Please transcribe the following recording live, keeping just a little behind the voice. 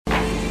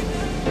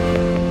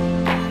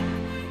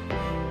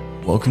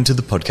Welcome to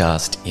the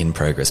podcast In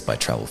Progress by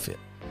TravelFit.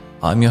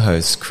 I'm your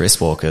host,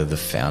 Chris Walker, the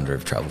founder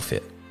of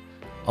TravelFit.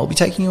 I'll be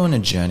taking you on a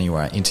journey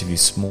where I interview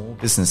small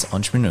business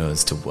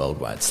entrepreneurs to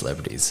worldwide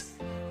celebrities,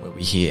 where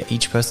we hear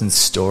each person's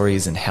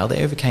stories and how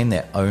they overcame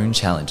their own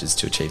challenges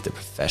to achieve their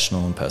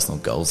professional and personal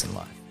goals in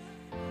life.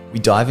 We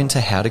dive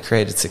into how to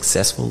create a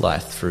successful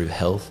life through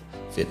health,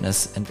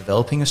 fitness, and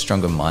developing a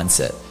stronger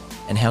mindset,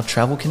 and how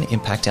travel can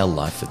impact our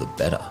life for the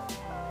better.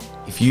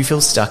 If you feel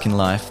stuck in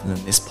life,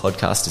 then this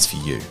podcast is for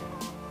you.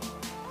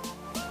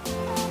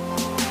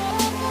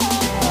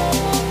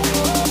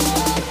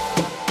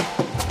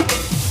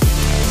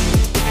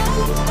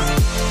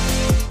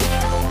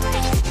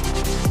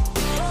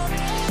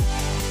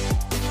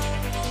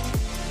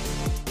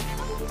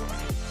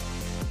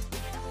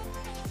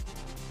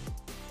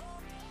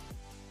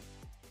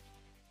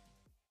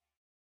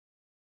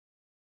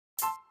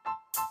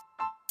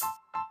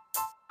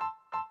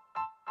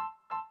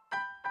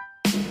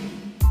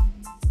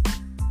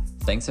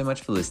 Thanks so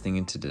much for listening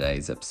into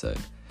today's episode.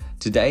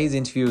 Today's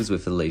interview is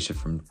with Alicia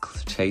from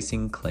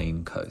Chasing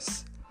Clean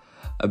Coasts,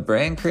 a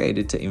brand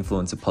created to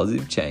influence a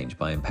positive change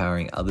by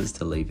empowering others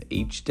to leave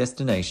each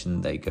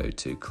destination they go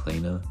to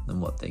cleaner than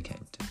what they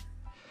came to.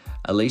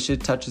 Alicia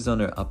touches on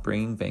her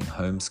upbringing being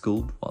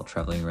homeschooled while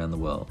traveling around the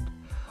world,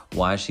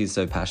 why she's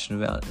so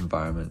passionate about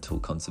environmental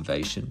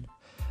conservation,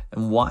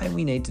 and why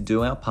we need to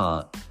do our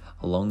part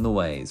along the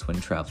ways when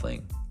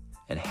traveling,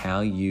 and how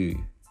you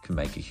can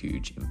make a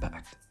huge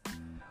impact.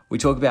 We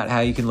talk about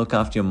how you can look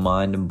after your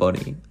mind and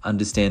body,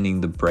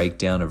 understanding the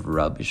breakdown of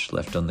rubbish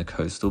left on the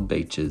coastal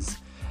beaches,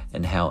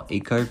 and how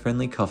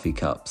eco-friendly coffee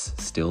cups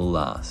still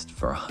last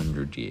for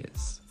 100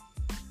 years.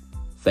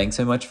 Thanks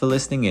so much for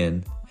listening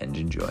in, and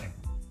enjoy.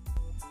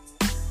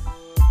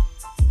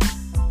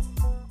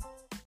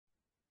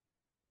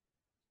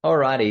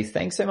 Alrighty,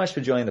 thanks so much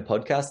for joining the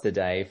podcast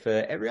today. For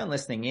everyone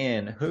listening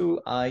in,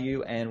 who are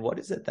you and what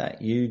is it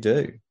that you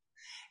do?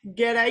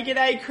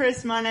 G'day,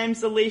 Chris. My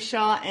name's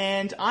Alicia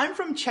and I'm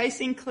from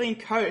Chasing Clean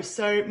Coasts.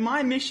 So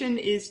my mission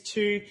is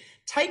to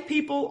take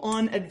people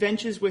on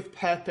adventures with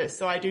purpose.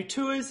 So I do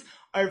tours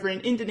over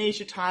in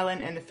Indonesia,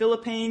 Thailand and the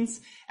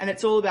Philippines, and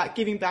it's all about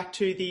giving back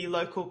to the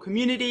local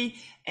community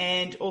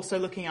and also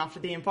looking after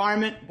the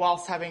environment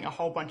whilst having a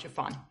whole bunch of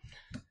fun.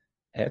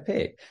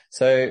 Epic.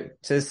 So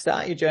to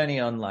start your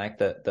journey on like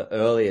the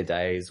earlier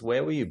days,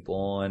 where were you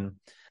born?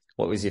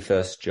 What was your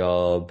first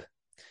job?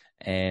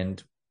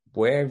 And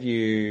where did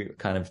you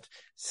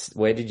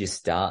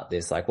start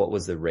this? Like, what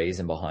was the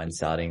reason behind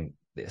starting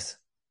this?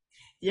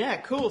 Yeah,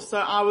 cool. So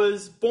I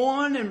was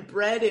born and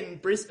bred in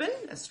Brisbane,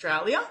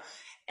 Australia,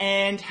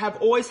 and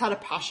have always had a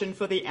passion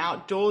for the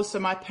outdoors. So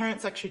my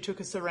parents actually took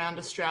us around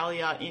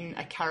Australia in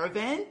a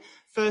caravan.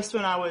 First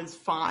when I was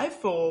 5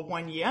 for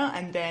 1 year,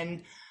 and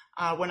then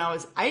when I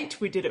was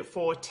 8, we did it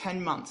for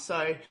 10 months.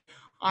 So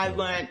I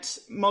learnt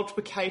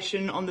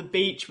multiplication on the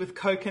beach with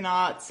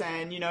coconuts,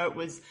 and,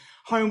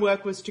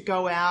 homework was to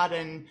go out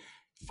and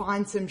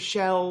find some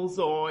shells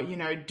or,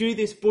 do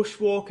this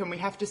bushwalk, and we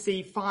have to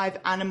see 5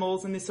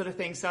 animals and this sort of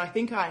thing. So I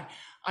think I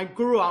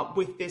grew up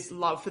with this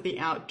love for the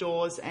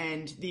outdoors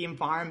and the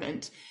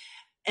environment.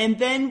 And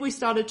then we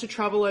started to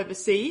travel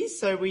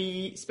overseas. So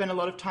we spent a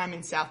lot of time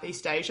in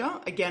Southeast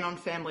Asia, again on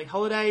family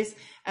holidays.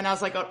 And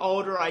as I got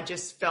older, I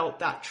just felt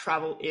that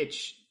travel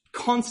itch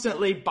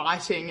constantly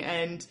biting,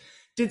 and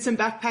did some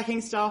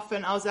backpacking stuff.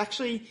 And I was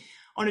actually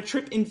on a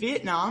trip in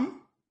Vietnam,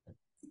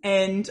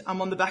 and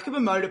I'm on the back of a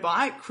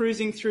motorbike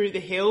cruising through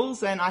the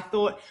hills. And I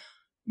thought,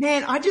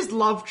 man, I just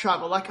love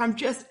travel. Like, I'm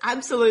just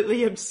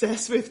absolutely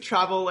obsessed with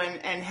travel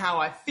and how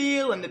I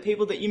feel and the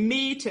people that you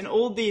meet and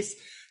all this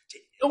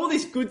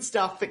good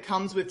stuff that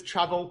comes with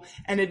travel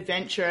and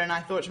adventure. And I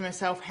thought to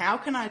myself, how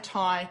can I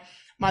tie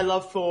my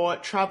love for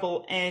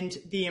travel and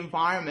the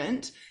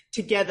environment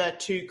together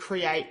to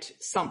create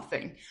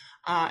something?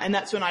 And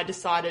that's when I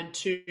decided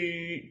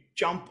to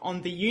jump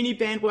on the uni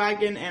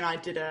bandwagon, and I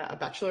did a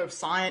Bachelor of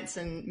Science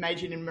and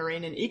majored in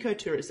marine and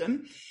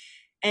ecotourism.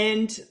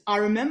 And I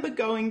remember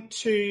going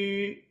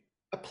to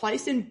a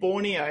place in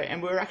Borneo,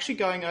 and we were actually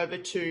going over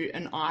to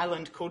an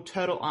island called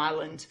Turtle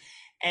Island,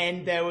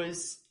 and there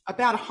was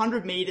about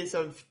 100 meters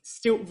of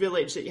stilt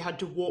village that you had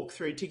to walk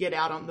through to get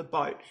out on the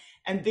boat.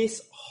 And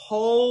this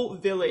whole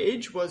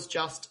village was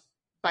just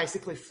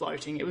basically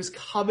floating. It was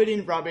covered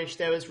in rubbish.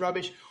 There was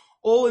rubbish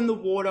all in the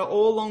water,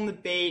 all along the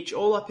beach,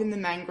 all up in the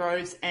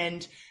mangroves.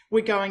 And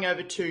we're going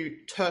over to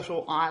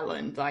Turtle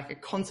Island, like a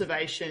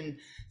conservation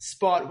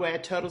spot where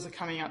turtles are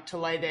coming up to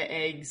lay their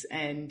eggs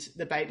and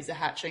the babies are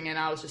hatching. And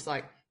I was just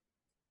like,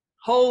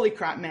 holy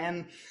crap,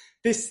 man,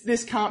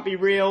 this can't be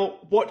real.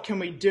 What can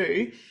we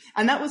do?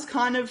 And that was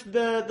kind of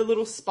the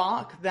little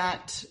spark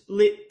that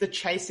lit the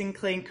Chasing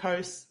Clean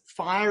Coasts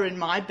fire in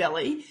my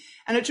belly.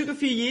 And it took a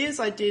few years.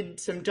 I did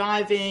some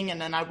diving, and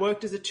then I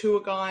worked as a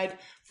tour guide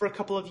for a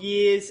couple of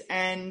years.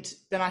 And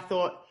then I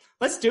thought,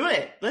 let's do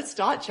it. Let's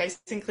start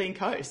Chasing Clean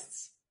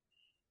Coasts.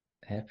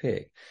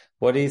 Epic.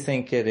 What do you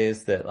think it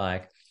is that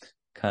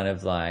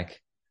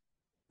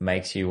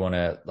makes you want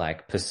to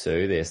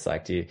pursue this?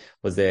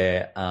 Was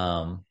there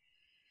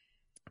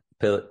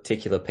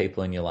particular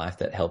people in your life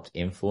that helped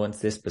influence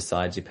this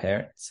besides your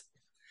parents?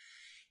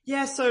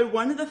 Yeah, so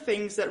one of the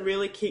things that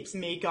really keeps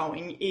me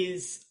going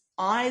is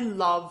I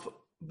love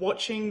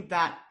watching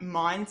that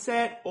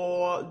mindset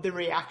or the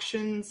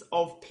reactions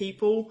of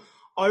people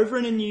over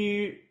in a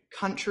new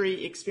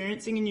country,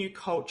 experiencing a new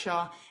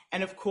culture,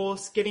 and of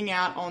course, getting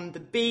out on the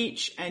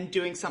beach and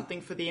doing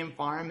something for the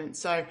environment.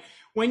 So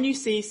when you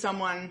see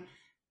someone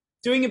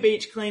doing a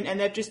beach clean and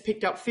they've just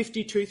picked up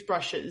 50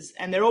 toothbrushes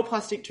and they're all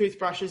plastic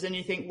toothbrushes, and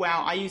you think,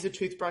 wow, I use a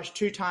toothbrush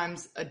 2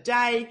 times a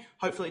day,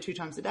 hopefully 2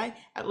 times a day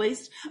at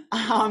least.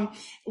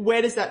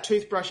 Where does that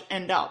toothbrush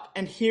end up?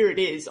 And here it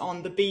is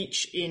on the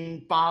beach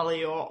in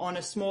Bali or on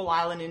a small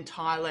island in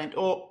Thailand,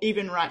 or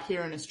even right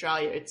here in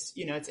Australia. It's,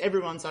 you know, it's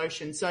everyone's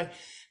ocean. So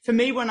for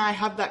me, when I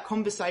have that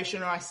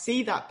conversation or I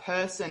see that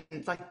person,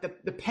 it's like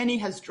the penny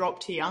has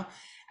dropped here,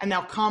 and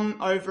they'll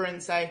come over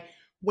and say,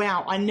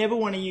 wow, I never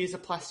want to use a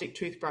plastic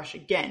toothbrush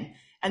again.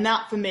 And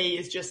that for me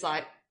is just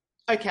like,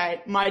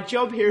 okay, my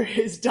job here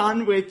is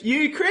done with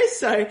you, Chris.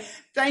 So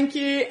thank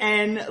you.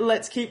 And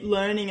let's keep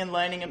learning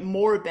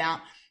more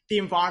about the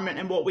environment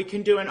and what we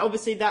can do. And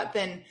obviously that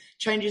then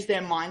changes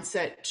their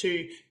mindset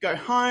to go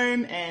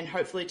home and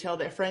hopefully tell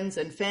their friends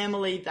and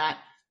family that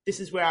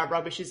this is where our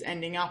rubbish is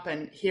ending up.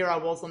 And here I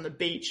was on the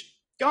beach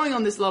going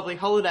on this lovely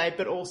holiday,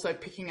 but also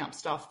picking up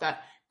stuff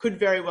that could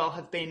very well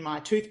have been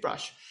my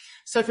toothbrush.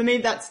 So for me,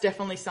 that's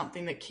definitely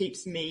something that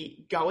keeps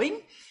me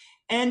going.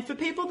 And for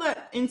people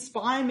that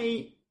inspire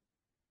me,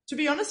 to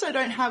be honest, I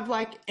don't have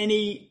like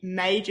any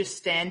major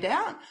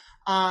standout.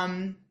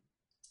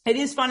 It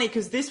is funny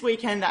because this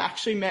weekend I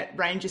actually met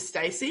Ranger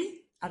Stacey.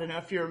 I don't know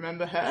if you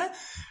remember her.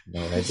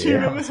 No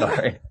idea. I'm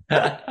sorry.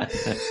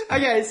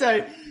 Okay,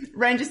 so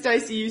Ranger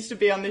Stacey used to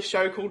be on this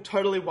show called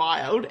Totally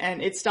Wild,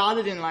 and it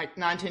started in like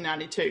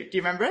 1992. Do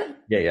you remember it?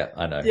 Yeah,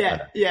 I know.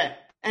 Yeah.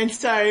 And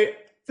so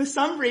for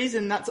some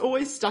reason, that's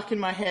always stuck in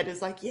my head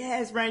as like,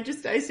 yes, Ranger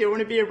Stacey, I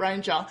want to be a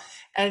ranger.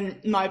 And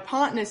my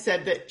partner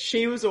said that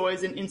she was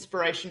always an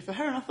inspiration for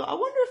her. And I thought, I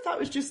wonder if that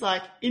was just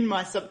like in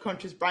my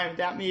subconscious brain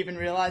without me even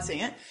realizing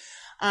it.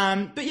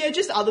 But yeah,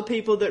 just other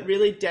people that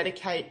really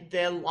dedicate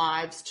their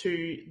lives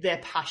to their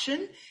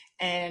passion,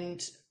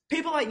 and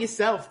people like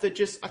yourself that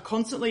just are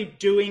constantly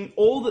doing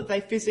all that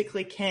they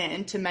physically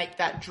can to make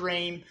that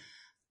dream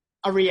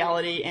a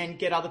reality and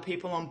get other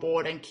people on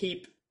board and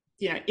keep,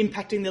 you know,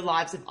 impacting the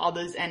lives of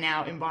others and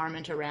our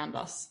environment around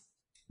us.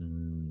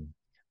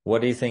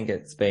 What do you think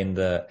it's been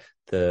the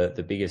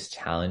biggest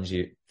challenge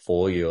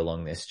for you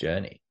along this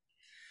journey?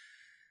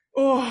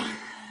 Oh,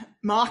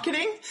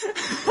 marketing.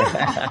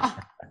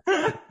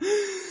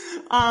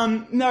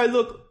 No,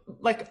 look,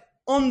 like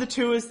on the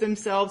tours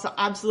themselves, I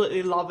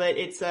absolutely love it.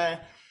 It's a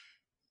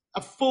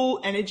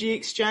full energy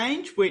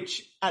exchange,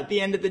 which at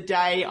the end of the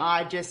day,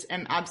 I just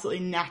am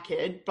absolutely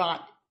knackered,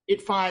 but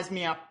it fires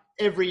me up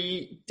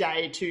every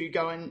day to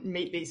go and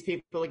meet these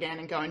people again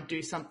and go and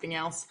do something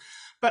else.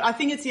 But I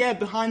think it's,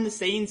 behind the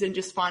scenes and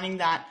just finding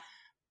that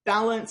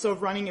balance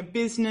of running a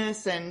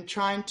business and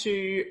trying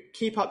to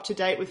keep up to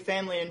date with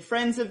family and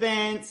friends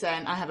events.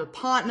 And I have a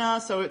partner.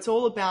 So it's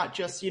all about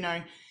just, you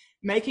know,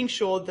 making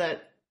sure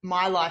that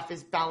my life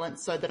is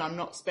balanced so that I'm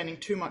not spending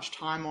too much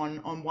time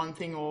on one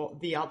thing or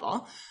the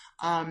other.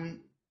 And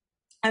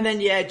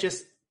then,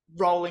 just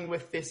rolling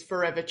with this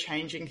forever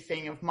changing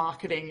thing of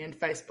marketing and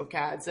Facebook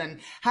ads, and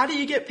how do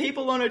you get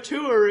people on a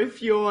tour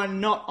if you're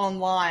not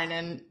online?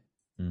 And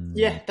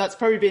that's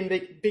probably been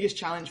the biggest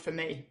challenge for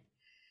me.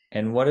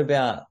 And what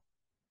about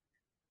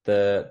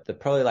the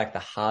probably like the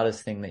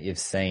hardest thing that you've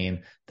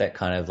seen that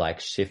kind of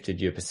like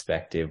shifted your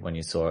perspective when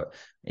you saw it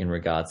in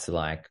regards to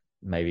like,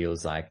 maybe it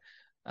was like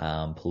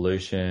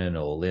pollution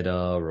or litter,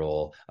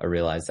 or a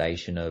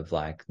realization of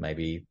like,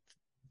 maybe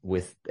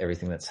with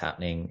everything that's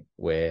happening,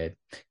 we're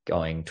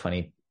going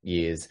 20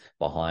 years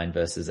behind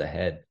versus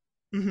ahead?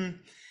 Mm-hmm.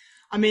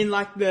 I mean,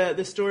 like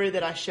the story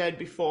that I shared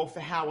before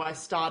for how I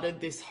started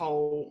this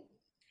whole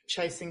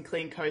Chasing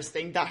Clean Coast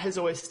thing, that has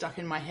always stuck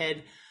in my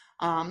head.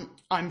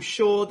 I'm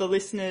sure the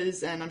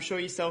listeners, and I'm sure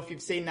yourself,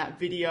 you've seen that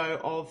video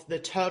of the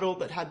turtle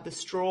that had the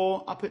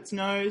straw up its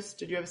nose.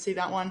 Did you ever see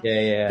that one?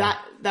 Yeah.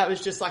 That was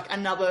just like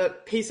another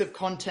piece of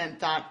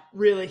content that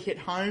really hit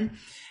home.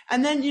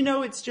 And then, you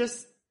know, it's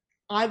just,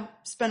 I've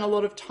spent a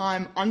lot of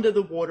time under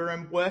the water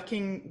and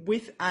working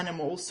with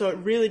animals. So it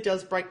really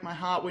does break my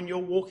heart when you're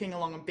walking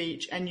along a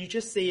beach and you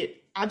just see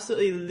it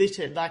absolutely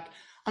littered. Like,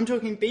 I'm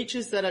talking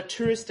beaches that are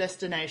tourist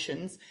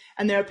destinations,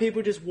 and there are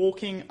people just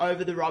walking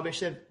over the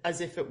rubbish as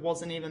if it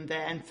wasn't even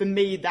there. And for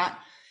me, that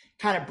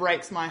kind of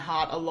breaks my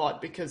heart a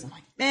lot, because I'm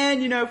like,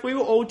 man, you know, if we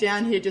were all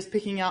down here just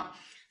picking up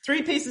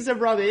 3 pieces of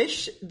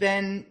rubbish,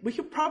 then we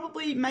could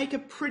probably make a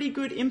pretty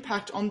good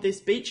impact on this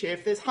beach here.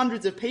 If there's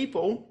hundreds of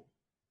people,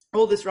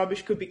 all this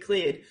rubbish could be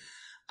cleared.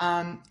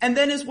 And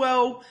then as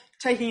well,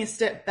 taking a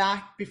step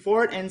back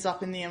before it ends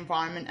up in the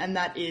environment, and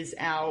that is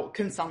our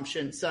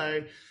consumption.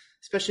 So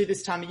especially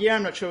this time of year,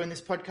 I'm not sure when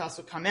this podcast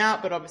will come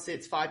out, but obviously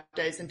it's 5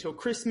 days until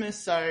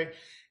Christmas. So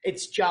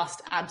it's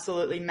just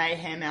absolutely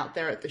mayhem out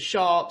there at the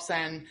shops.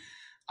 And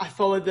I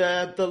follow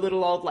the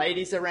little old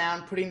ladies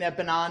around putting their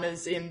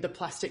bananas in the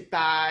plastic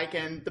bag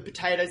and the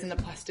potatoes in the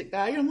plastic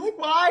bag. And I'm like,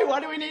 why? Why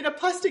do we need a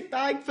plastic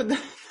bag for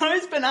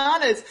those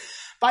bananas?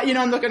 But,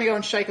 I'm not going to go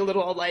and shake a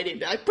little old lady and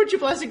be like, put your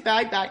plastic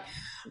bag back.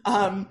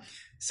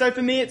 So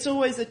for me, it's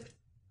always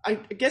I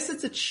guess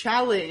it's a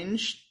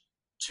challenge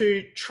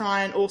to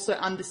try and also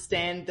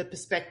understand the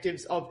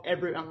perspectives of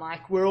everyone.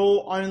 Like, we're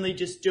all only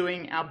just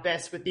doing our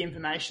best with the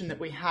information that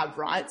we have,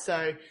 right?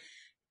 So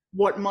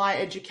what my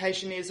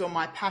education is or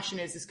my passion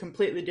is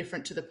completely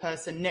different to the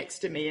person next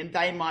to me, and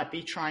they might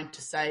be trying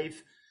to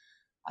save,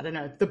 I don't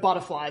know, the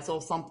butterflies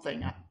or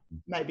something.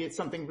 Maybe it's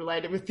something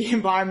related with the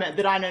environment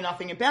that I know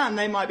nothing about, and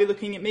they might be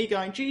looking at me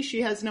going, gee,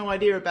 she has no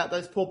idea about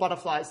those poor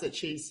butterflies that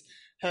she's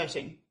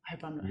hurting. I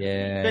hope I'm not.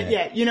 Yeah. But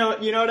yeah, you know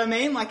what I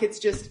mean? Like, it's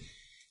just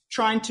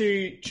trying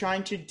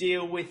to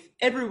deal with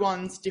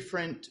everyone's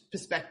different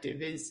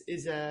perspective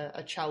is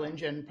a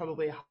challenge, and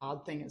probably a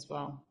hard thing as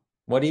well.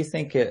 What do you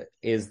think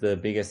is the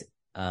biggest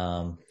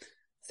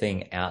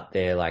thing out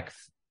there, like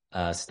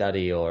a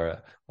study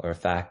or a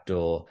fact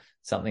or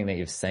something that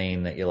you've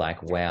seen that you're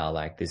like, wow,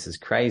 like this is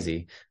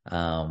crazy,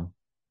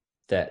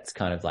 that's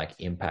kind of like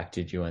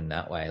impacted you in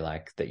that way,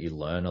 like that you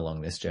learn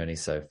along this journey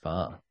so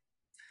far?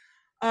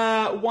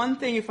 One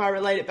thing, if I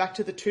relate it back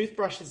to the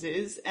toothbrushes,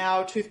 is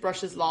our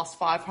toothbrushes last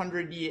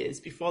 500 years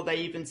before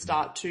they even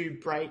start to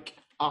break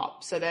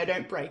up. So they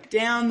don't break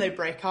down, they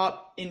break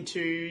up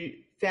into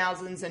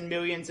thousands and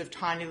millions of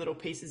tiny little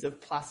pieces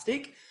of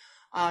plastic.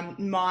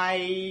 My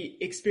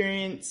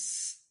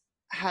experience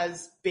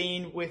has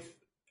been with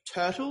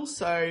turtles.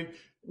 So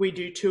we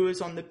do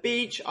tours on the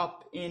beach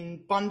up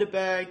in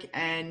Bundaberg.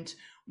 And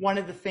one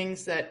of the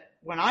things that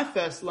when I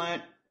first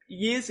learnt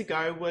years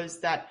ago was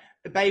that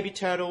the baby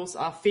turtles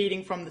are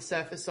feeding from the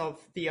surface of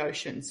the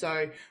ocean.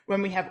 So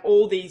when we have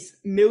all these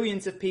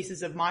millions of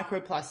pieces of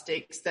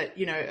microplastics that,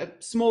 are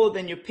smaller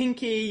than your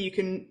pinky, you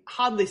can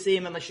hardly see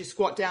them unless you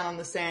squat down on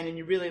the sand and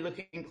you're really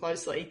looking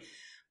closely.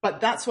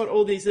 But that's what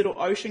all these little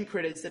ocean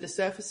critters that are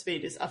surface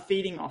feeders are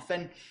feeding off.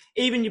 And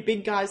even your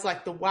big guys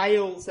like the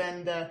whales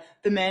and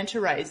the manta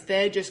rays,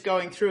 they're just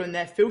going through and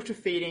they're filter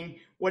feeding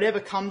whatever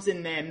comes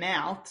in their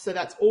mouth. So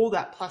that's all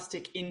that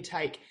plastic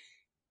intake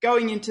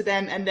going into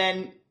them, and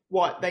then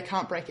they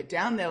can't break it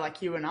down. They're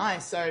like you and I.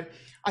 So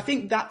I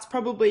think that's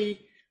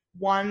probably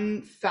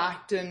one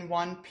fact and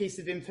one piece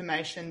of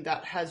information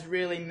that has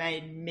really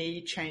made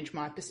me change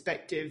my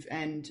perspective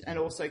and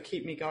also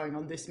keep me going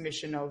on this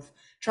mission of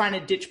trying to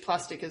ditch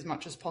plastic as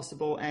much as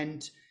possible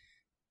and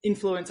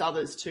influence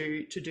others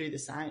to do the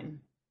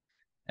same.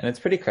 And it's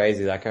pretty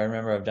crazy. Like, I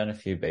remember I've done a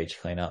few beach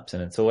cleanups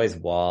and it's always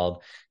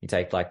wild. You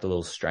take like the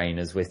little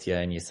strainers with you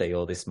and you see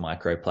all this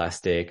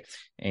microplastic,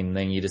 and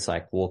then you just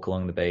like walk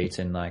along the beach,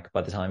 and like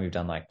by the time you've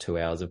done like 2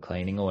 hours of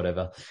cleaning or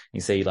whatever,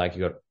 you see like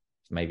you got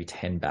maybe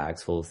 10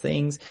 bags full of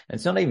things. And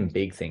it's not even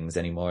big things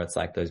anymore. It's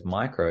like those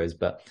micros,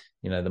 but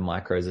the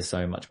micros are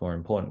so much more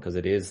important because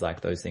it is like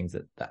those things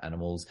that the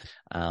animals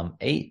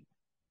eat.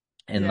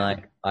 And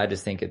like, I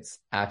just think it's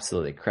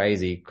absolutely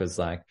crazy because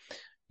like,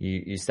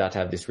 you start to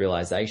have this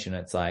realization.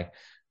 It's like,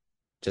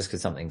 just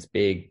because something's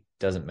big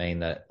doesn't mean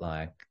that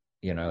like,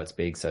 it's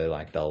big. So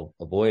like they'll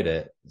avoid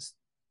it. It's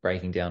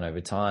breaking down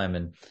over time.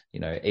 And,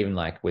 even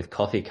like with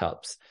coffee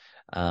cups,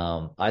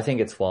 I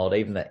think it's wild.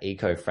 Even the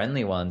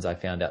eco-friendly ones I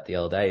found out the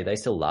other day, they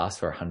still last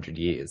for 100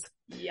 years.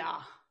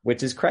 Yeah.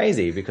 Which is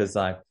crazy because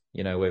like,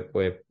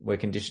 we're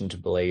conditioned to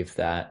believe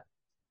that,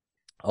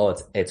 oh,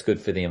 it's good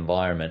for the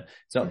environment.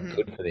 It's not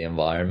good for the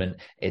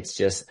environment. It's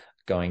just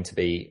going to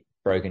be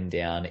broken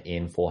down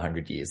in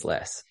 400 years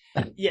less.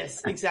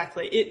 Yes,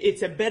 exactly.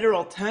 It's a better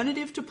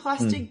alternative to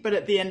plastic, but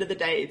at the end of the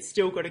day, it's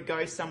still got to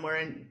go somewhere.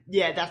 And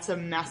yeah, that's a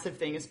massive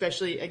thing,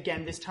 especially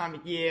again, this time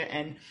of year,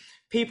 and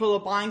people are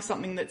buying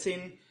something that's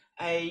in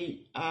I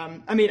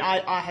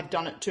have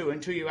done it too,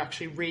 until you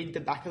actually read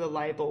the back of the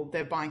label.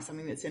 They're buying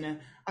something that's in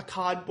a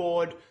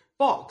cardboard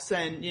box,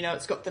 and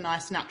it's got the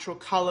nice natural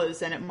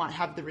colors and it might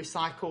have the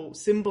recycle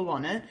symbol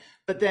on it,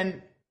 but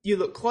then you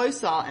look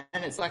closer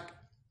and it's like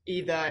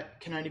either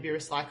can only be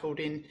recycled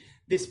in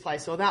this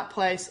place or that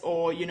place,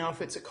 or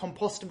if it's a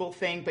compostable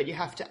thing but you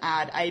have to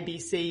add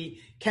ABC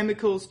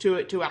chemicals to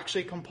it to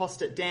actually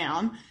compost it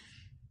down.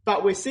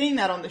 But we're seeing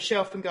that on the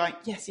shelf and going,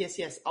 yes,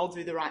 I'll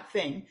do the right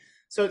thing.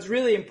 So it's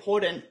really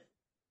important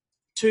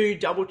to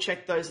double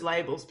check those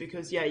labels,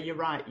 because yeah, you're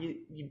right,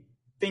 you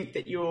think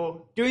that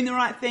you're doing the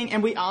right thing,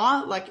 and we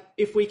are. Like,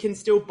 if we can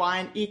still buy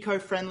an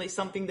eco-friendly,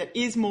 something that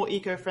is more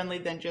eco-friendly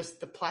than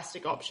just the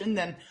plastic option,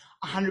 then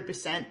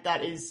 100%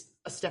 that is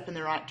a step in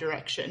the right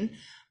direction.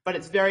 But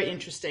it's very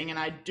interesting, and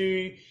I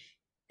do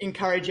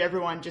encourage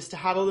everyone just to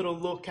have a little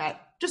look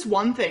at just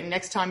one thing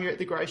next time you're at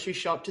the grocery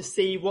shop, to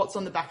see what's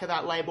on the back of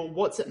that label,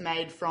 what's it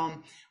made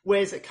from,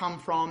 where's it come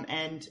from,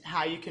 and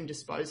how you can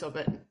dispose of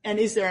it, and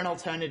is there an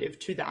alternative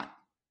to that.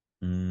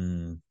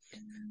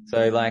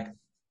 So like,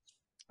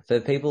 for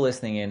people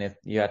listening in, if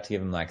you had to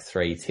give them like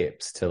 3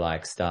 tips to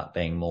like start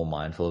being more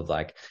mindful of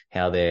like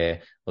how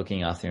they're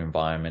looking after the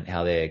environment,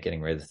 how they're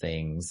getting rid of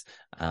things,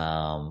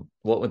 what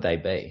would they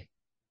be?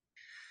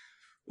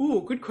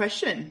 Ooh, good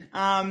question.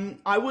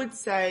 I would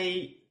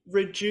say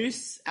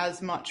reduce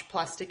as much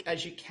plastic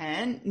as you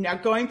can. Now,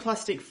 going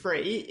plastic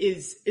free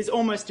is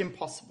almost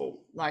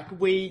impossible. Like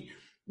we're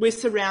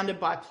surrounded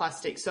by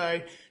plastic,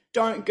 so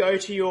don't go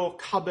to your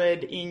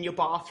cupboard in your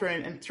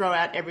bathroom and throw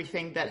out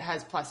everything that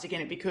has plastic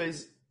in it,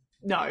 because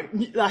no,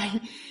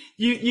 like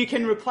you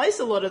can replace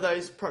a lot of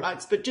those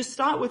products, but just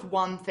start with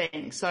one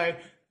thing. So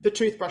the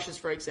toothbrushes,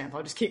 for example,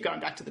 I'll just keep going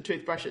back to the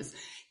toothbrushes.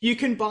 You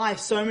can buy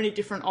so many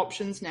different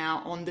options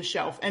now on the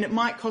shelf, and it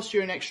might cost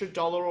you an extra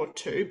 $1 or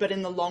 $2, but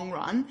in the long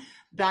run,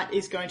 that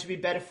is going to be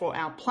better for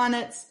our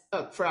planet.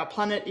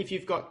 If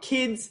you've got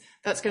kids,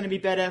 that's going to be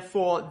better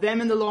for them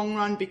in the long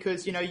run,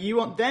 because, you know, you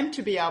want them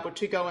to be able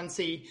to go and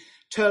see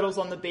turtles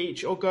on the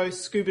beach or go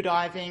scuba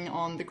diving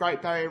on the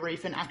Great Barrier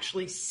Reef and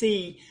actually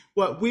see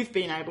what we've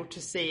been able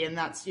to see. And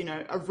that's, you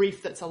know, a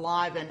reef that's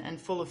alive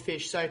and full of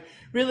fish. So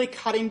really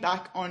cutting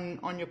back on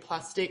your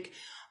plastic.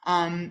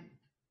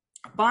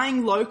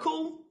 Buying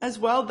local as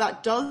well,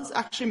 that does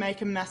actually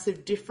make a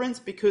massive difference,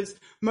 because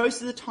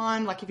most of the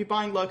time, like if you're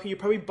buying local, you're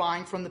probably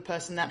buying from the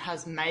person that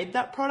has made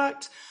that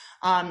product.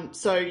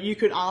 So you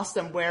could ask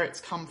them where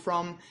it's come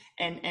from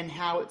and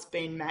how it's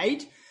been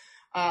made.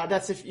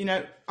 That's if, you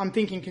know, I'm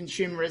thinking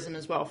consumerism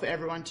as well for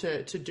everyone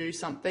to do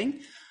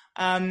something.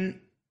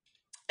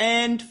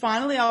 And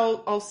finally,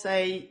 I'll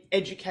say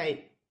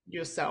educate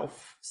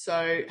yourself.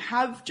 So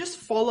just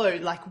follow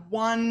like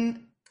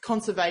one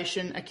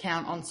conservation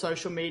account on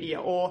social media,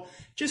 or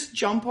just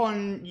jump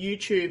on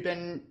YouTube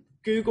and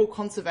Google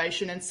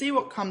conservation and see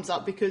what comes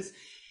up, because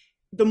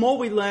the more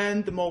we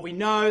learn, the more we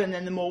know, and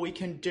then the more we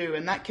can do.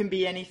 And that can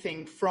be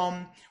anything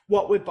from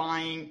what we're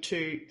buying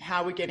to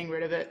how we're getting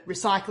rid of it.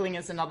 Recycling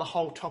is another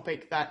whole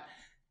topic that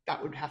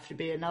would have to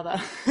be another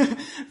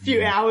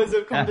few hours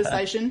of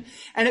conversation.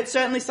 And it's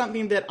certainly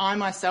something that I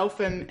myself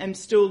am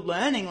still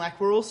learning.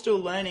 Like we're all still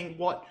learning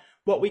what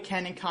we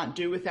can and can't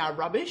do with our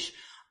rubbish.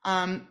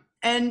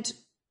 And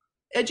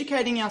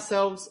educating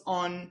ourselves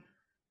on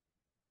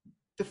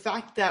the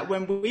fact that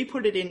when we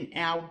put it in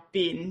our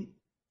bin,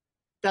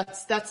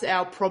 that's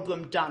our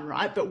problem done,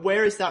 right? But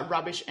where is that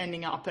rubbish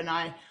ending up? And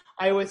I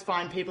always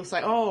find people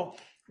say, oh,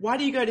 why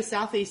do you go to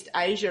Southeast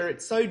Asia?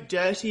 It's so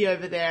dirty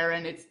over there,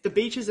 and the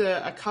beaches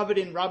are covered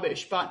in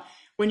rubbish. But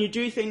when you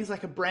do things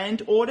like a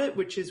brand audit,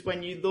 which is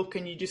when you look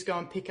and you just go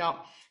and pick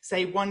up,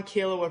 say, 1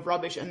 kilo of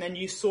rubbish, and then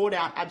you sort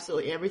out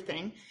absolutely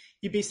everything,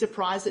 you'd be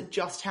surprised at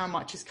just how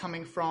much is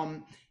coming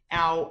from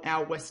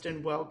our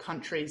Western world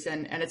countries,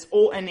 and it's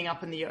all ending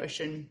up in the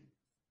ocean.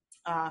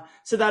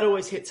 So that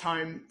always hits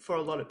home for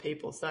a lot of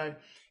people. So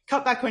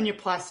cut back on your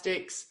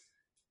plastics,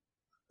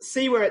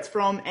 see where it's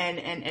from,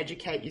 and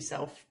educate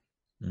yourself.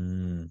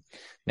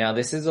 Now,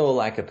 this is all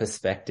like a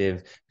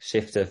perspective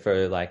shifter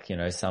for, like, you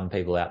know, some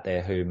people out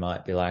there who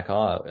might be like,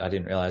 oh, I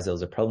didn't realize there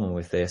was a problem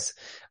with this.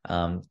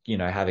 You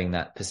know, having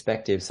that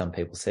perspective, some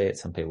people see it,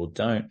 some people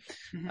don't.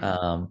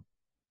 Mm-hmm.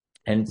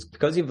 And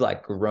because you've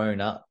like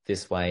grown up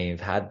this way, you've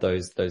had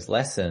those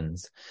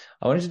lessons,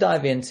 I wanted to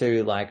dive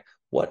into like,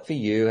 what for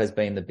you has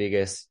been the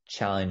biggest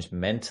challenge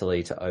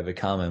mentally to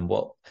overcome, and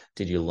what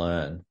did you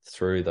learn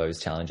through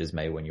those challenges,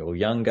 maybe when you were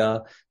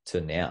younger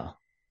to now?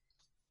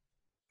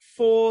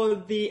 For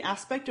the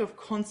aspect of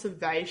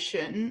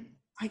conservation,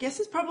 I guess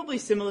it's probably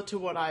similar to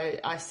what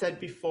I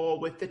said before,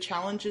 with the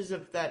challenges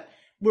of that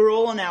we're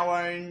all on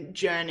our own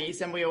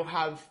journeys, and we all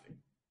have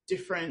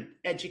different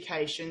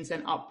educations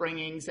and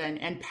upbringings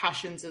and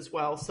passions as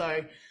well.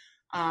 So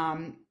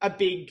a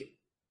big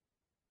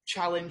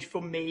challenge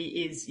for me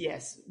is,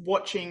 yes,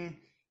 watching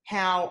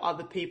how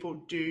other people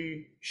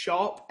do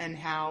shop and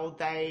how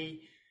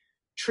they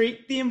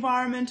treat the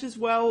environment as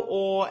well,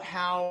 or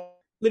how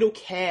little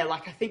care.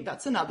 Like, I think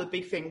that's another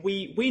big thing.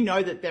 We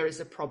know that there is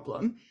a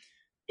problem,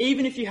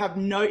 even if you have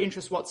no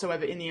interest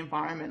whatsoever in the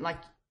environment. Like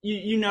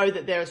you know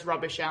that there is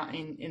rubbish out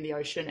in the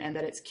ocean and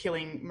that it's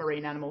killing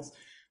marine animals.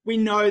 We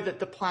know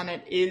that the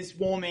planet is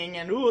warming,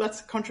 and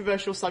that's a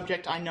controversial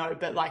subject, I know,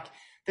 but like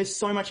there's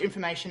so much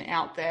information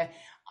out there,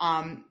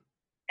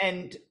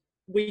 and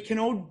we can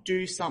all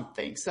do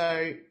something.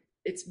 So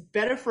it's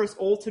better for us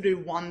all to do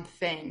one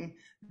thing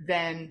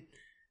than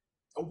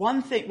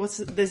one thing.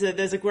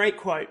 There's a great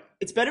quote.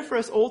 It's better for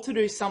us all to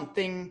do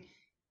something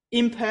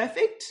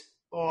imperfect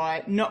or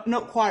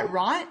not quite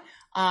right,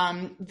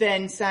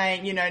 than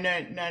saying,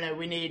 no,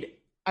 we need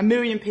 1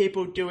 million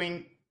people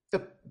doing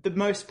the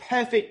most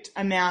perfect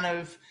amount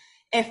of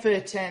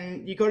effort,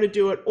 and you got to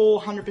do it all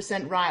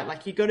 100% right.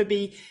 Like, you got to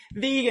be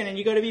vegan, and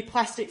you got to be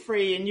plastic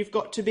free, and you've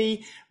got to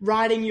be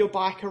riding your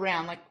bike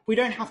around. Like, we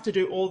don't have to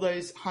do all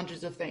those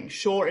hundreds of things.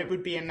 Sure, it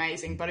would be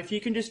amazing, but if you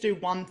can just do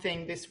one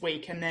thing this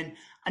week and then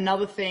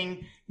another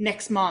thing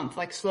next month,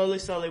 like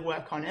slowly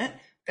work on it,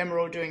 then we're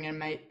all doing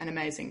an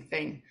amazing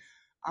thing.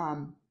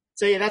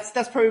 So yeah,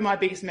 that's probably my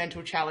biggest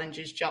mental challenge,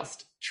 is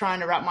just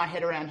trying to wrap my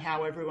head around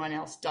how everyone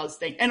else does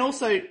things. And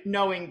also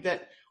knowing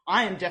that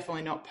I am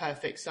definitely not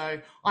perfect. So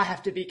I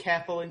have to be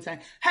careful in saying,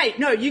 hey,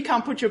 no, you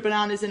can't put your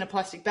bananas in a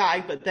plastic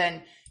bag. But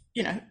then,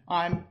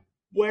 I'm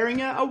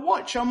wearing a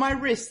watch on my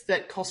wrist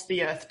that cost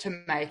the earth to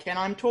make. And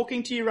I'm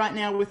talking to you right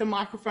now with a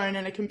microphone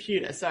and a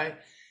computer. So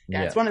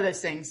yeah, it's one of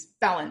those things,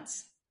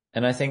 balance.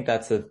 And I think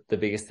that's the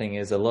biggest thing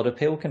is a lot of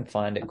people can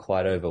find it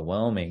quite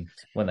overwhelming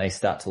when they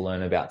start to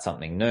learn about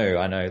something new.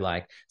 I know,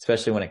 like,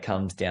 especially when it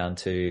comes down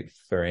to,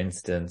 for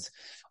instance,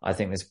 I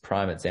think this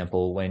prime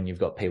example when you've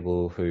got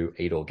people who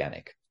eat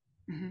organic.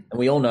 Mm-hmm. And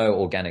we all know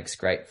organic's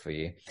great for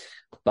you.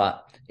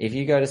 But if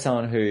you go to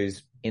someone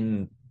who's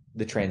in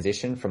the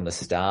transition from the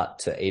start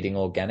to eating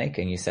organic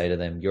and you say to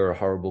them, you're a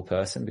horrible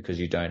person because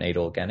you don't eat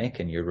organic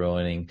and you're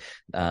ruining,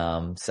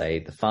 say,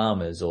 the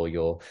farmers, or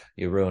you're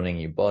ruining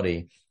your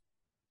body.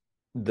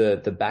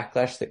 The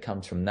backlash that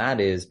comes from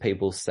that is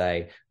people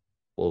say,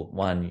 well,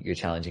 one, you're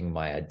challenging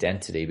my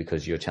identity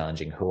because you're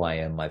challenging who I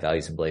am, my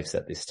values and beliefs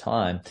at this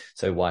time.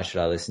 So why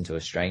should I listen to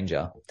a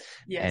stranger?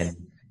 Yes. And,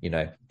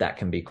 that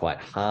can be quite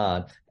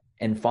hard.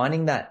 And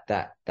finding that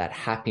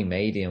happy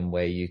medium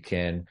where you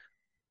can,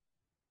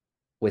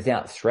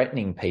 without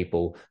threatening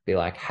people, be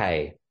like,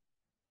 hey,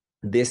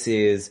 this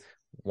is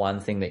one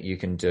thing that you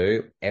can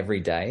do every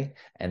day,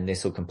 and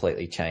this will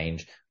completely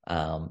change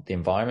the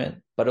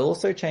environment, but it'll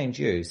also change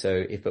you. So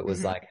if it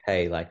was like,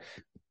 hey, like,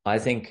 I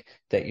think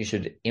that you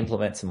should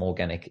implement some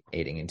organic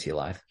eating into your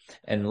life.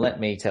 And let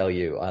me tell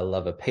you, I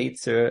love a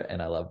pizza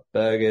and I love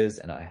burgers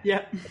and I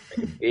drink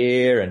a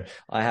beer and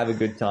I have a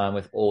good time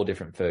with all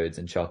different foods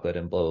and chocolate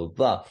and blah, blah,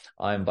 blah.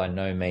 I'm by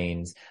no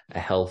means a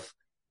health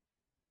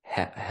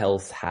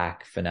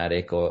hack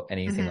fanatic or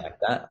anything like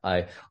that.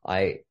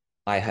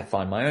 I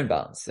find my own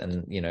balance,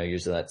 and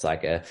usually that's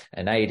like an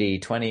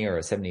 80-20 or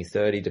a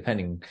 70-30,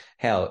 depending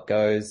how it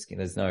goes.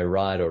 There's no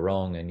right or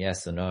wrong and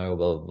yes or no,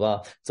 blah, blah,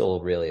 blah. It's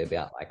all really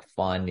about like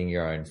finding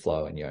your own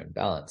flow and your own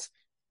balance.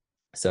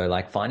 So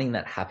like finding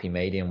that happy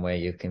medium where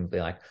you can be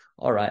like,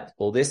 all right,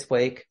 well, this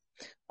week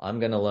I'm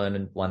going to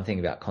learn one thing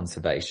about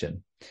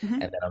conservation,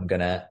 and then I'm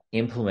going to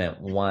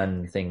implement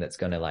one thing that's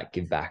going to like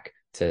give back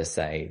to,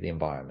 say, the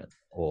environment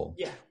or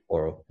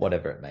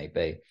whatever it may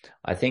be.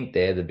 I think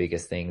they're the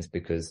biggest things,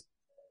 because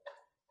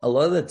a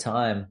lot of the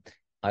time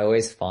I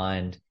always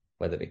find,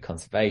 whether it be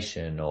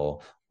conservation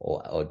or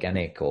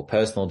organic or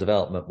personal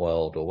development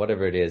world or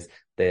whatever it is,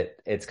 that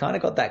it's kind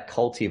of got that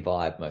culty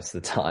vibe most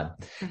of the time.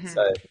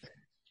 So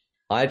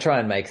I try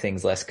and make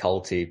things less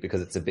culty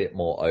because it's a bit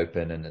more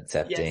open and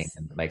accepting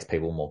and makes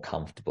people more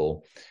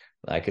comfortable.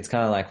 Like, it's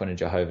kind of like when a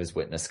Jehovah's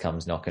Witness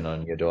comes knocking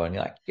on your door and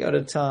you're like, you got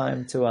a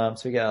time to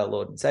speak our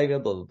Lord and Savior,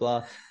 blah, blah,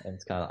 blah. And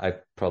it's kind of, I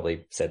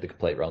probably said the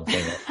complete wrong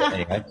thing. But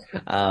anyway,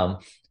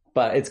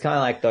 but it's kind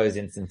of like those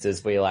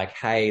instances where you're like,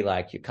 hey,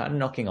 like, you're kind of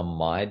knocking on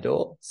my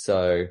door.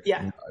 So,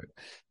 no.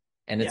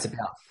 And it's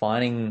about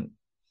finding,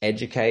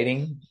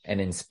 educating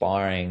and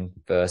inspiring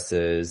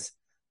versus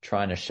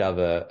trying to shove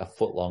a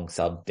foot-long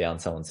sub down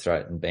someone's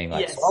throat and being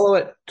like, swallow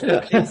it.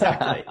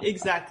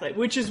 Exactly.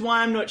 Which is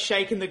why I'm not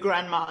shaking the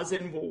grandmas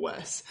in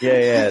Woolworths.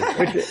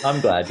 Which,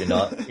 I'm glad you're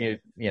not. You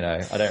know,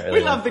 I don't really.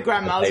 We love the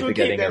grandmas. We'll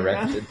keep them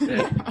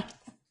around.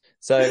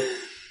 So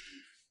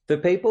the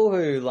people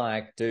who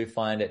like do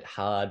find it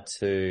hard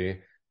to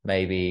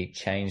maybe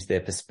change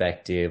their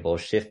perspective or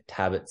shift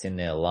habits in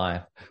their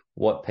life,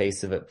 what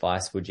piece of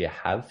advice would you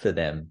have for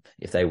them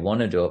if they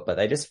want to do it, but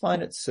they just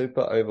find it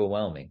super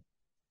overwhelming?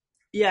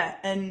 Yeah,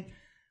 and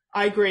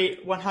I agree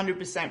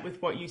 100%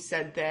 with what you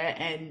said there.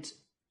 And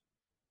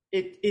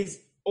it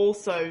is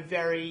also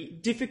very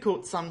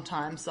difficult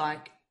sometimes,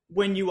 like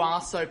when you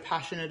are so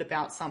passionate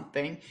about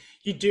something,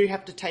 you do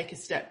have to take a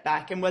step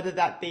back. And whether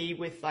that be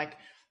with like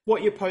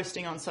what you're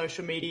posting on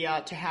social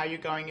media to how you're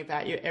going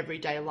about your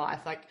everyday life.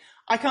 Like,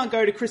 I can't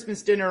go to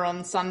Christmas dinner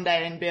on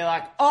Sunday and be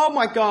like, oh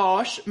my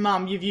gosh,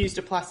 Mum, you've used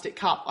a plastic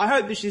cup. I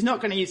hope that she's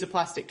not going to use a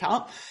plastic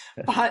cup,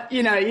 but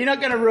you're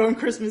not going to ruin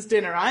Christmas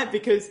dinner, right?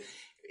 Because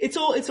it's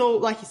all,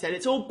 like you said,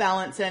 it's all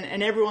balance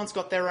and everyone's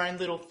got their own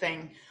little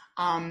thing.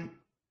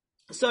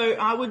 So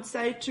I would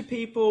say to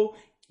people,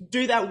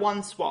 do that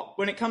one swap.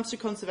 When it comes to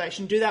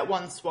conservation, do that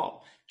one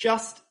swap.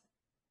 Just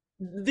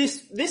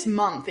this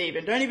month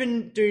even. Don't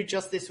even do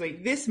just this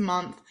week. This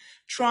month,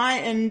 try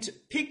and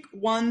pick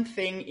one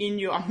thing in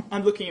your,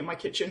 I'm looking at my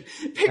kitchen,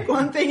 pick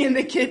one thing in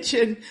the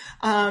kitchen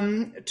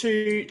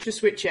to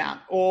switch out,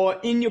 or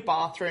in your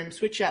bathroom,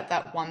 switch out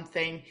that one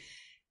thing.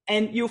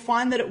 And you'll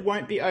find that it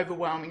won't be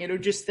overwhelming. It'll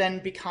just then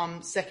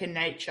become second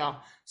nature.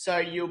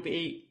 So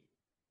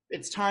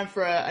it's time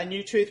for a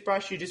new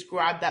toothbrush. You just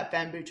grab that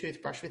bamboo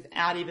toothbrush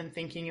without even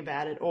thinking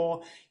about it.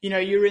 Or,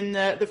 you're in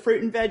the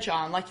fruit and veg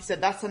aisle. And like you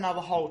said, that's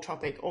another whole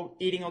topic, or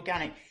eating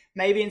organic.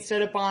 Maybe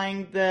instead of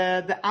buying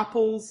the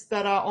apples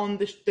that are on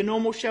the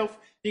normal shelf,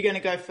 you're going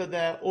to go for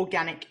the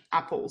organic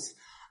apples.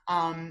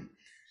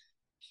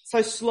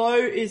 So slow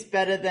is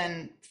better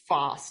than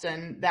fast.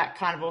 And that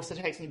kind of also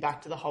takes me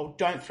back to the whole,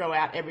 don't throw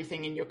out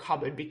everything in your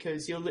cupboard,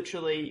 because you'll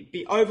literally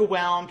be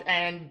overwhelmed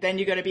and then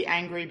you're going to be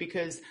angry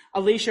because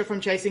Alicia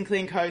from Chasing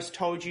Clean Coast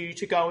told you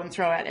to go and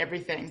throw out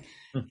everything.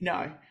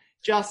 No,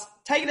 just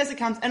take it as it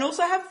comes, and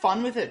also have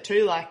fun with it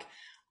too. Like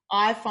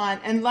I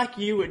find, and like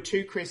you would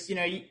too, Chris,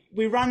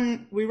 we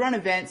run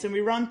events and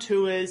we run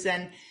tours,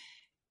 and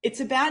it's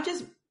about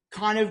just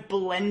kind of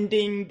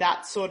blending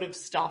that sort of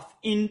stuff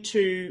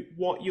into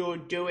what you're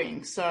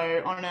doing.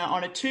 So on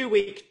a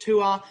 2-week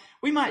tour,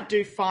 we might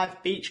do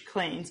 5 beach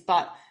cleans,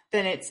 but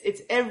then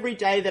it's every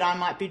day that I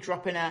might be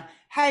dropping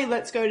hey,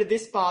 let's go to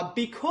this bar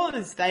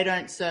because they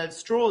don't serve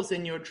straws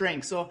in your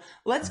drinks, or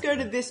let's go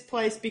to this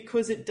place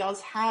because it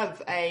does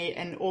have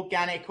an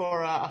organic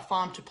or a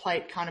farm to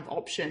plate kind of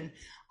option.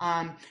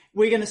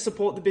 We're going to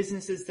support the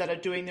businesses that are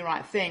doing the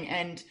right thing.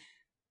 And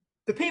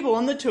the people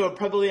on the tour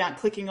probably aren't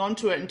clicking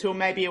onto it until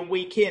maybe a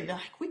week in. They're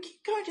like, we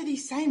keep going to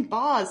these same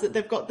bars that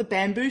they've got the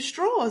bamboo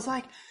straws.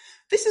 Like,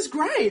 this is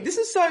great. This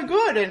is so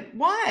good. And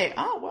why?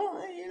 Oh,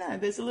 well,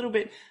 there's a little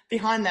bit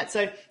behind that.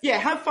 So yeah,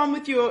 have fun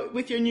with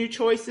your new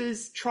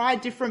choices. Try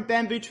different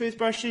bamboo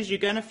toothbrushes. You're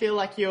going to feel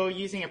like you're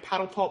using a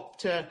paddle pop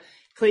to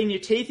clean your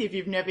teeth if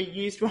you've never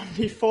used one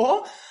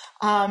before.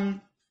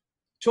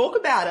 Talk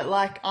about it.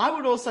 Like, I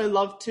would also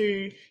love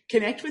to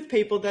connect with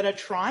people that are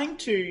trying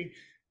to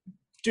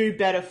do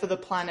better for the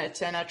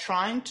planet and are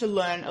trying to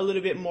learn a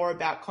little bit more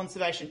about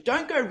conservation.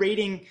 Don't go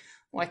reading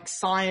like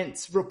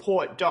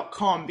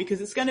sciencereport.com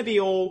because it's going to be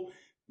all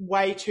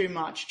way too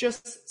much.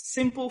 Just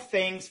simple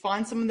things.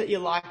 Find someone that you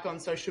like on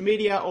social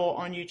media or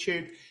on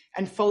YouTube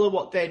and follow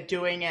what they're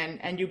doing,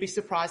 and you'll be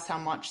surprised how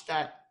much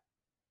that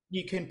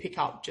you can pick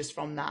up just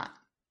from that.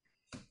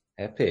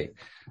 Epic.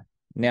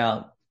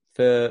 Now,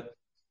 for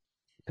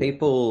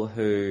people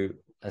who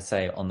are,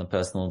 say, on the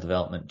personal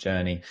development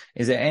journey,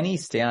 is there any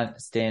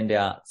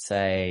standout,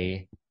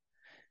 say,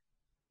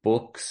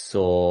 books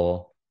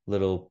or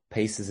little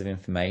pieces of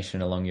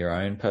information along your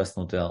own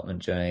personal development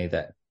journey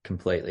that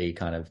completely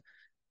kind of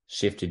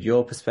shifted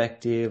your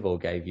perspective or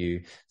gave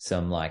you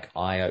some like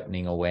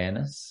eye-opening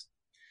awareness?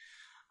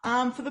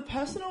 For the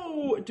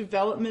personal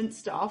development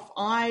stuff,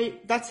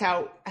 that's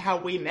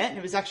how we met. And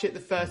it was actually at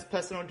the first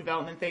personal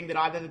development thing that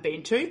I've ever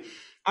been to.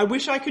 I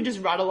wish I could just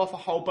rattle off a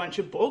whole bunch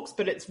of books,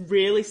 but it's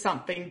really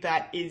something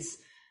that is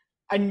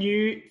a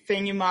new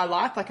thing in my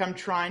life. Like, I'm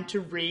trying to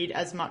read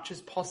as much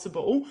as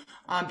possible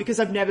because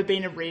I've never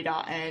been a reader,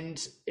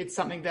 and it's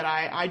something that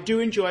I do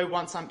enjoy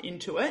once I'm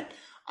into it.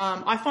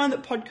 I find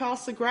that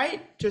podcasts are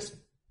great. Just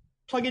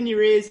plugging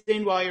your ears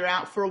in while you're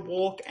out for a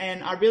walk.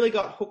 And I really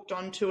got hooked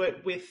onto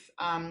it with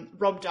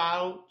Rob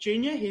Dial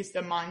Jr. He's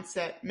the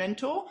mindset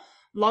mentor.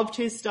 Loved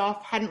his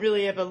stuff. Hadn't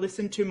really ever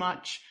listened to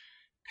much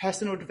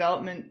personal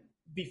development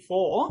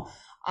before.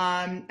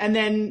 And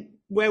then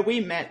where we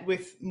met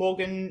with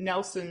Morgan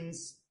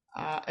Nelson's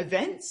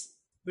events,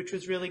 which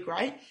was really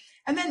great.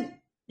 And then,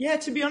 yeah,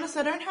 to be honest,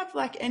 I don't have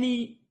like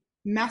any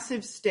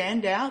massive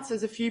standouts.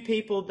 There's a few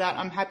people that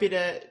I'm happy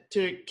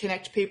to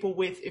connect people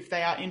with if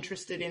they are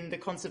interested in the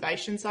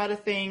conservation side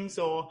of things,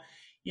 or,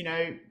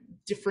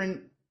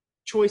 different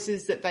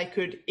choices that they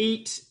could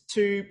eat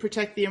to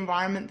protect the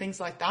environment,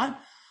 things like that.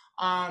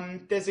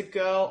 There's a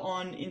girl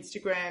on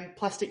Instagram,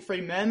 Plastic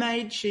Free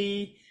Mermaid.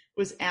 She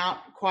was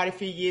out quite a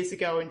few years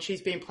ago, and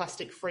she's been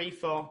plastic free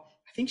for,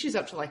 I think she's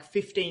up to like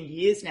 15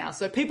 years now.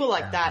 So people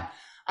like that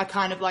are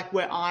kind of like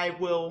where I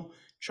will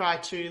try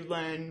to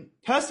learn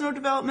personal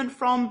development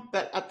from,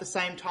 but at the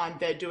same time,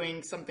 they're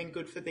doing something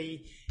good for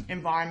the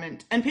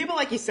environment. And people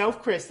like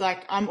yourself, Chris,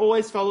 like, I'm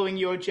always following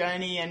your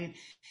journey, and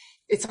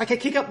it's like a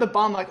kick up the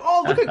bum, like,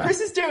 oh, look what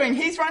Chris is doing.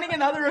 He's running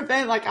another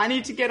event. Like, I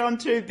need to get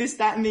onto this,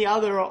 that, and the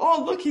other. Or,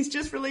 oh, look, he's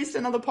just released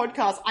another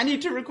podcast. I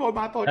need to record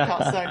my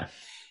podcast. So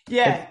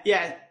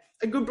yeah,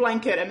 a good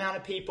blanket amount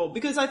of people,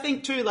 because I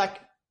think too, like,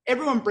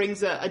 everyone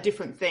brings a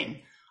different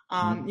thing,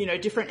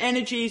 different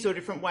energies or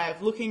different way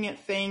of looking at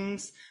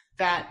things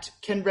that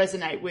can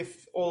resonate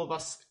with all of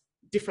us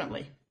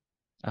differently.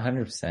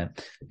 100%.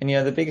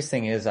 And, the biggest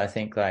thing is, I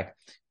think, like,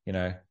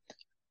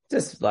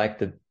 just like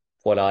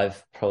what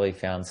I've probably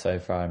found so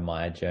far in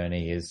my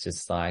journey is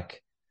just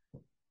like,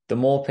 the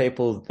more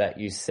people that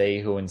you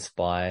see who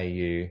inspire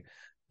you,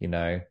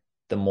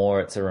 the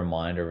more it's a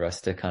reminder of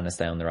us to kind of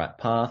stay on the right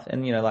path.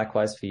 And,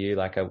 likewise for you,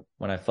 like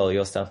when I follow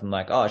your stuff, I'm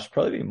like, oh, I should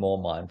probably be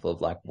more mindful of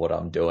like what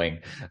I'm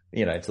doing,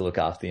 to look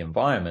after the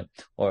environment.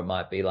 Or it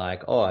might be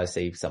like, oh, I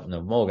see something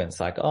of Morgan. It's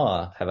like,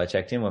 oh, have I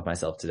checked in with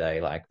myself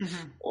today? Like,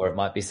 or it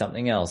might be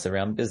something else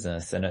around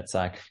business. And it's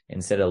like,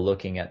 instead of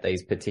looking at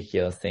these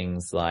particular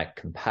things like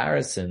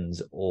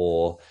comparisons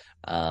or,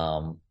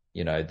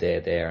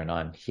 they're there and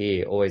I'm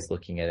here, always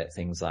looking at it,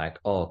 things like,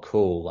 oh,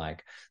 cool.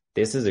 Like,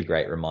 this is a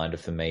great reminder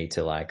for me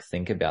to like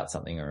think about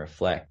something and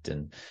reflect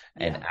and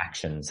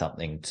action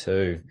something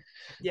too.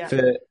 Yeah.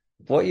 For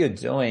what you're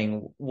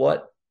doing,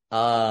 what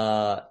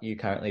are you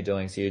currently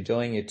doing? So you're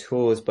doing your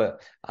tours,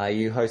 but are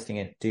you hosting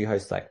it? Do you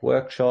host like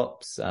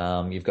workshops?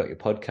 You've got your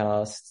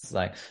podcasts.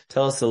 Like,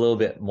 tell us a little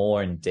bit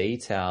more in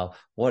detail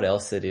what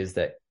else it is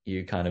that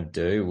you kind of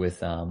do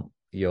with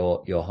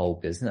your whole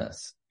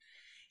business.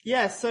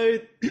 Yeah. So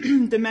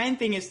the main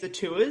thing is the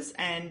tours,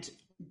 and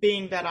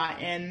being that I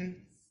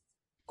am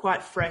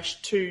quite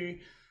fresh to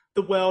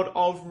the world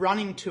of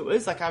running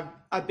tours. Like,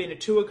 I've been a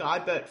tour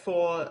guide, but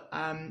for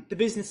the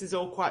business is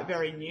all quite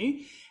very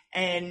new,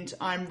 and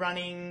I'm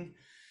running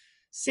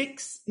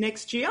 6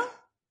 next year.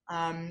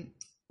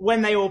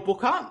 when they all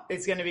book up,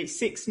 it's going to be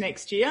 6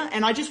 next year.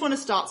 And I just want to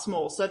start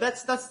small. So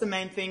that's the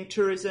main thing,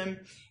 tourism.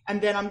 And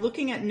then I'm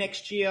looking at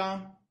next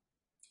year,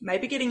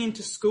 maybe getting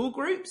into school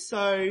groups.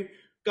 So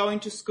going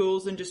to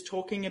schools and just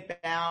talking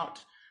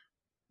about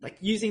like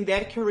using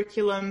their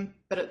curriculum,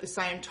 but at the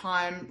same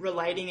time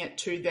relating it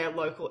to their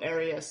local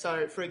area.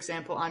 So for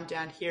example, I'm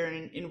down here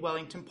in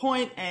Wellington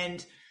Point,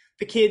 and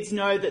the kids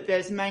know that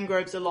there's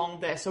mangroves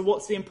along there. So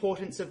what's the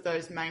importance of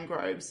those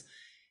mangroves?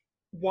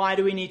 Why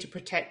do we need to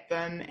protect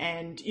them?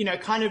 And, you know,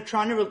 kind of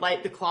trying to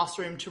relate the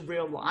classroom to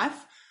real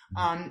life.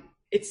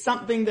 It's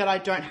something that I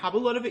don't have a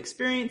lot of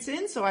experience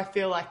in. So I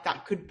feel like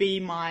that could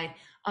be my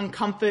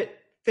uncomfort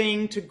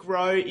thing to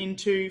grow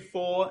into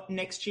for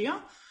next year.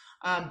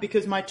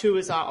 Because my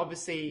tours are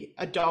obviously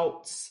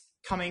adults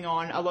coming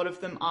on. A lot of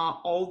them are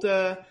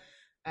older,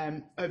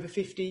 over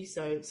 50.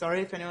 So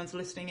sorry if anyone's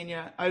listening and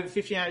you're over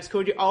 50. I just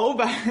called you old,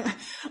 but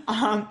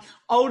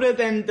older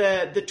than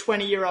the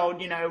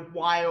 20-year-old, you know,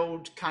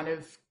 wild kind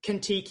of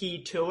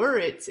Kentucky tour.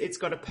 It's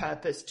got a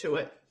purpose to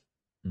it.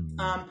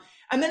 Mm-hmm.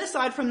 And then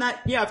aside from that,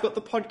 yeah, I've got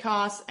the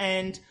podcast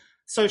and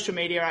social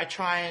media. I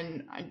try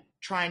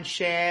and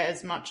share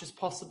as much as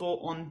possible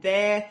on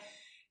there.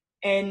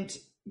 And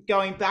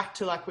going back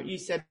to like what you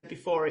said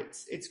before,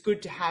 it's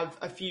good to have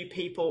a few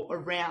people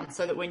around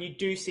so that when you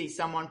do see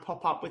someone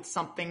pop up with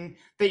something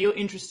that you're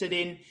interested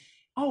in,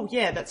 oh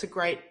yeah, that's a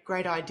great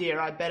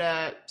idea. I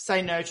better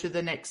say no to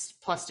the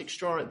next plastic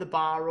straw at the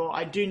bar, or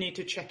I do need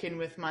to check in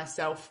with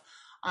myself,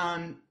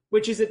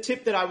 which is a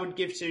tip that I would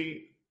give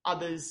to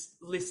others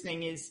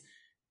listening, is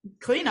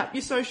clean up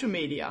your social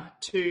media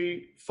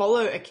to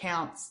follow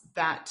accounts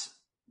that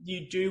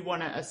you do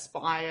want to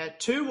aspire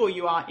to or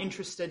you are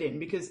interested in.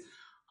 Because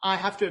I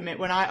have to admit,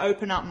 when I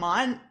open up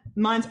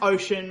mine's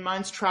ocean,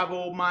 mine's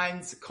travel,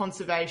 mine's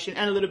conservation,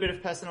 and a little bit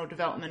of personal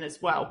development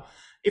as well.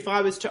 If I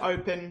was to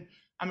open,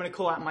 I'm going to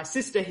call out my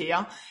sister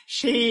here.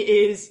 She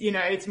is, you know,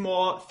 it's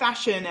more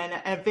fashion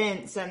and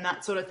events and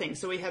that sort of thing.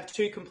 So we have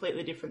two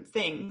completely different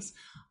things.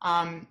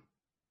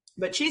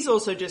 But she's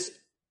also just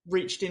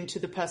reached into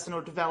the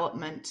personal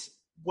development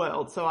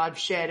world. So I've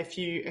shared a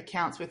few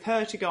accounts with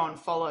her to go and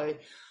follow.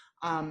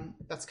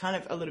 That's kind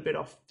of a little bit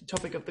off the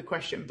topic of the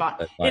question,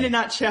 but in a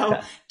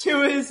nutshell,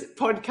 tours,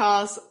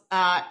 podcasts,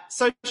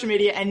 social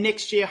media, and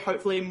next year,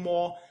 hopefully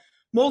more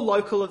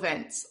local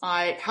events.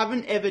 I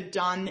haven't ever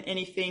done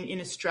anything in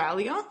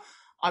Australia.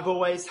 I've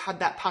always had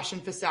that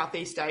passion for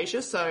Southeast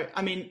Asia. So,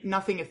 I mean,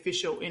 nothing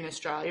official in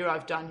Australia.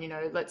 I've done, you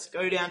know, let's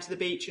go down to the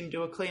beach and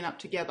do a cleanup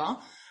together.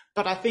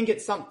 But I think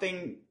it's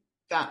something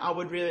that I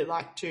would really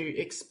like to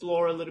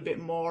explore a little bit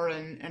more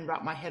and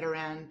wrap my head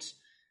around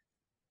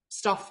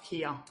stuff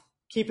here.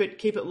 Keep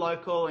it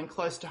local and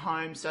close to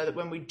home so that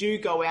when we do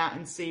go out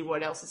and see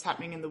what else is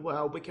happening in the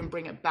world, we can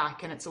bring it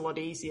back, and it's a lot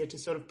easier to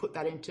sort of put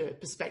that into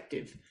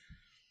perspective.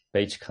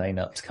 Beach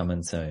cleanups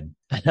coming soon.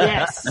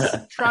 Yes,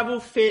 travel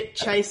fit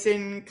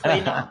chasing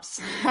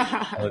cleanups.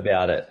 All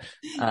about it.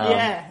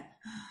 Yeah.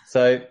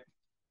 So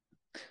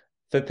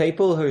for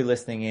people who are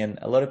listening in,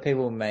 a lot of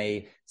people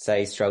may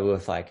say struggle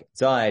with like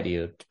anxiety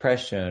or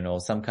depression or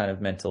some kind of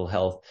mental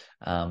health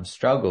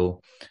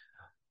struggle.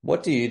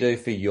 What do you do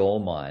for your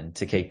mind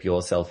to keep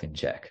yourself in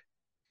check?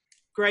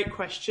 Great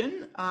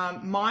question.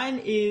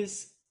 Mine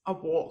is a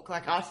walk.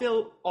 Like, I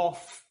feel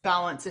off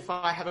balance if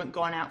I haven't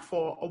gone out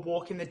for a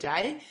walk in the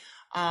day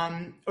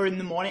or in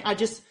the morning.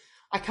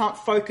 I can't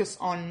focus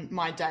on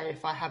my day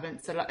if I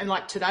haven't set it up. And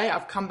like today,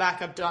 I've come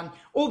back, I've done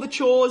all the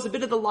chores, a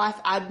bit of the life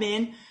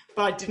admin,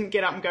 but I didn't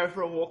get up and go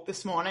for a walk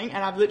this morning.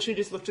 And I've literally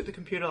just looked at the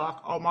computer like,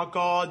 oh my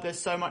God, there's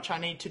so much I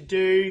need to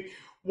do.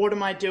 What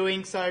am I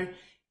doing? So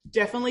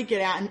definitely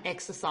get out and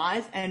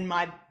exercise. And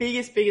my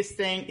biggest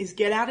thing is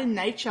get out in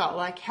nature.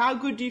 Like, how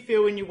good do you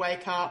feel when you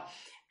wake up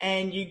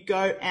and you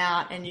go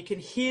out and you can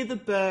hear the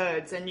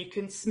birds and you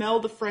can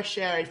smell the fresh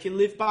air? If you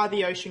live by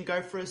the ocean,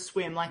 go for a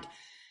swim. Like,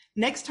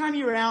 next time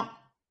you're out,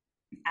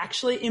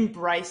 actually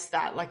embrace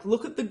that. Like,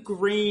 look at the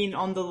green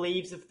on the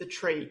leaves of the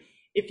tree.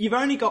 If you've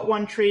only got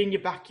one tree in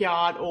your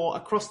backyard or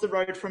across the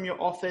road from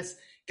your office,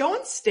 go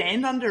and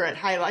stand under it.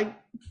 Hey, like,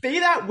 be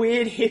that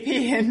weird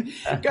hippie and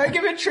go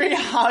give a tree a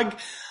hug.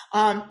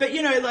 But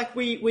you know, like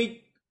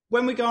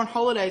when we go on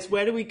holidays,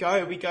 where do we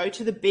go? We go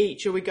to the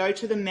beach, or we go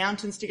to the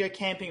mountains to go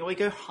camping, or we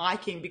go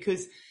hiking,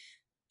 because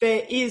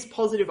there is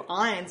positive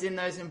ions in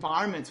those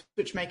environments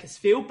which make us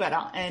feel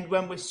better. And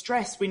when we're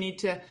stressed, we need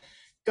to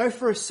go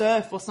for a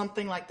surf or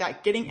something like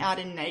that. Getting out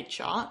in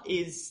nature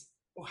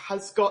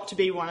has got to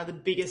be one of the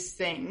biggest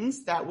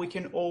things that we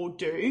can all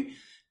do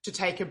to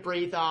take a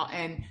breather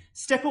and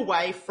step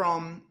away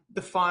from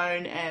the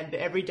phone and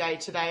the everyday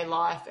today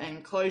life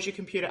and close your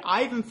computer.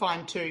 I even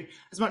find too,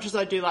 as much as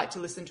I do like to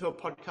listen to a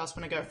podcast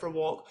when I go for a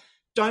walk,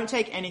 don't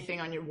take anything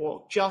on your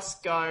walk.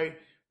 Just go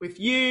with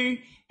you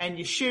and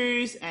your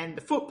shoes and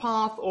the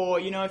footpath, or,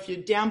 you know, if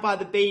you're down by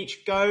the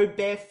beach, go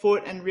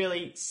barefoot and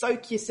really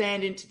soak your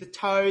sand into the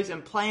toes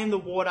and play in the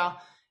water.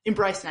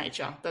 Embrace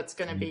nature. That's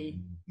going to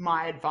be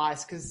my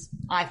advice, because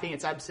I think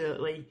it's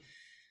absolutely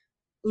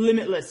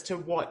limitless to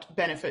what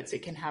benefits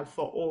it can have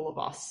for all of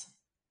us.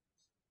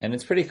 And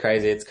it's pretty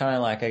crazy. It's kind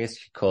of like, I guess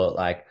you could call it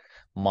like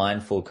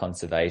mindful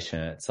conservation.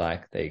 It's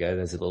like, there you go.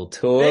 There's a little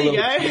tool, There you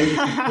go.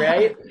 you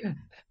create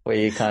where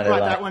you kind of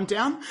Write like, that one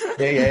down.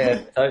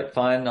 yeah. So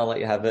fine. I'll let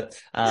you have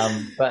it.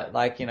 But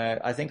like,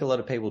 I think a lot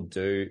of people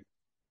do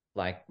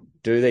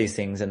these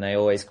things and they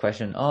always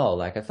question, oh,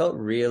 like I felt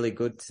really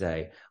good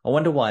today. I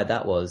wonder why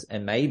that was.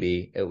 And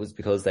maybe it was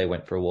because they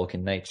went for a walk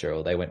in nature,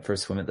 or they went for a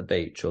swim at the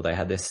beach, or they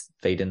had their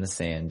feet in the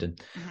sand, and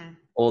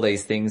all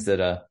these things that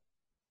are,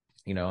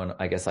 and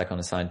I guess like on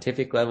a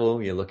scientific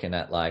level, you're looking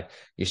at like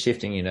you're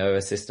shifting your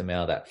nervous system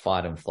out of that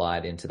fight and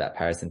flight into that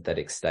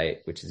parasympathetic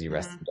state, which is your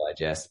rest and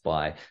digest,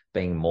 by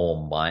being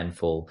more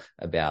mindful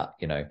about,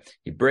 your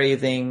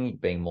breathing,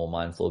 being more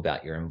mindful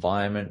about your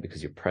environment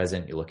because you're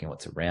present, you're looking at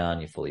what's around,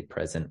 you're fully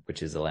present,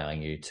 which is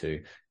allowing you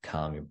to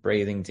calm your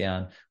breathing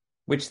down,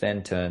 which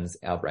then turns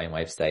our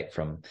brainwave state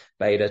from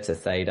beta to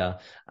theta,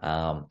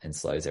 and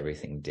slows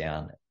everything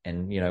down.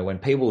 And, when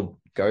people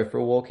go for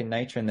a walk in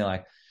nature and they're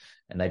like,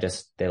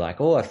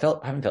 oh, I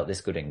haven't felt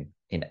this good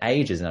in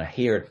ages. And I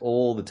hear it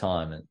all the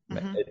time.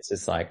 And it's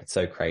just like, it's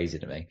so crazy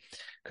to me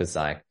because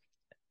like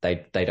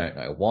they don't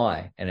know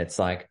why. And it's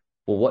like,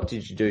 well, what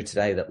did you do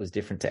today that was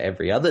different to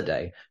every other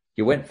day?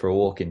 You went for a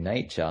walk in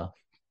nature,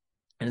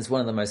 and it's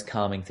one of the most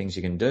calming things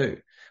you can do.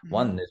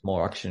 One, there's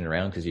more oxygen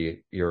around because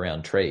you're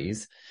around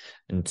trees.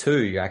 And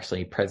two, you're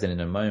actually present in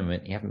a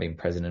moment. You haven't been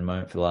present in a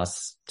moment for the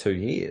last 2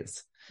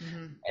 years.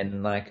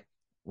 And like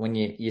when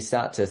you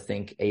start to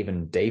think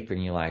even deeper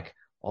and you're like,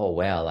 oh,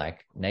 wow,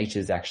 like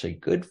nature's actually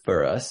good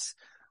for us.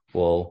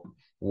 Well,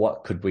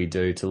 what could we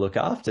do to look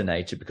after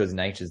nature? Because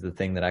nature's the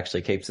thing that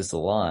actually keeps us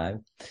alive.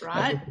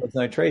 Right. If there's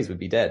no trees, we'd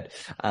be dead.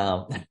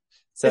 So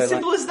as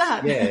simple as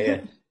that.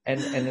 Yeah.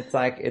 And it's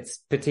like, it's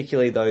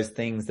particularly those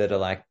things that are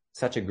like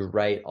such a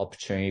great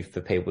opportunity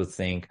for people to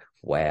think,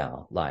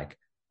 wow, like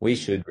we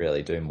should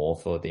really do more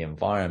for the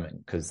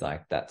environment, because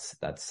like that's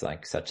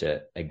like such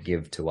a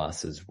give to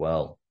us as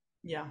well.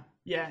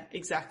 Yeah,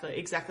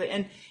 exactly.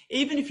 And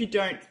even if you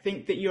don't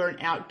think that you're an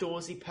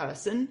outdoorsy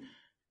person,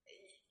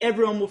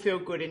 everyone will feel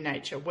good in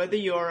nature. Whether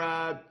you're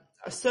a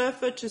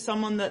surfer to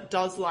someone that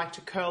does like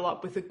to curl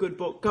up with a good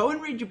book, go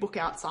and read your book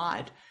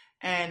outside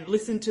and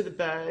listen to the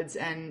birds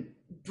and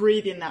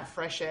breathe in that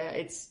fresh air.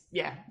 It's,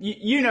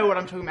 you know what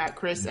I'm talking about,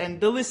 Chris,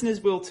 and the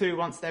listeners will too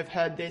once they've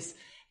heard this.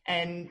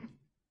 And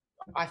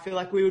I feel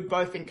like we would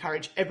both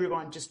encourage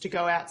everyone just to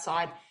go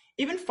outside.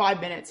 Even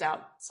 5 minutes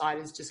outside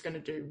is just going to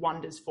do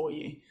wonders for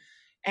you.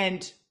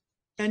 And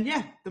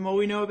the more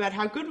we know about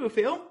how good we'll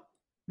feel,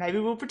 maybe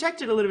we'll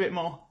protect it a little bit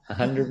more.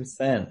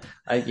 100%.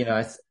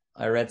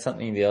 I read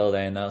something the other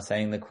day and they were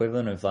saying the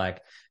equivalent of like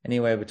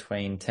anywhere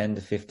between 10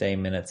 to 15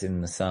 minutes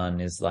in the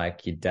sun is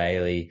like your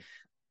daily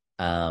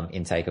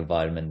intake of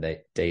vitamin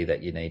D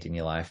that you need in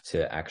your life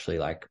to actually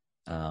like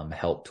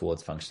help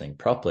towards functioning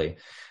properly.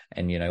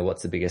 And,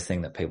 what's the biggest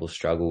thing that people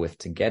struggle with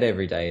to get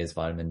every day is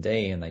vitamin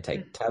D, and they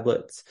take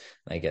tablets,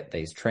 they get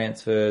these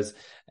transfers.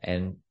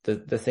 And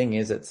the thing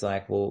is, it's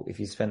like, well,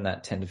 if you spend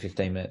that 10 to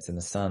 15 minutes in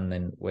the sun,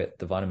 then where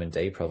the vitamin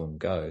D problem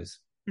goes.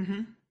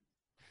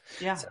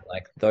 Yeah. So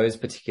like those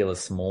particular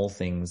small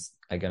things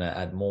are going to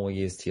add more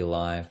years to your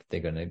life.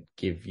 They're going to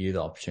give you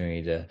the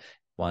opportunity to,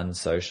 one,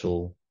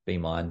 social, be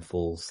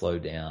mindful, slow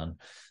down.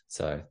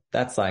 So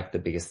that's like the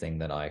biggest thing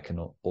that I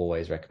can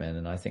always recommend.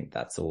 And I think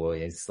that's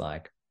always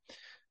like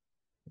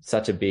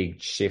such a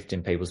big shift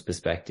in people's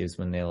perspectives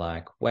when they're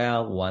like,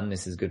 wow, one,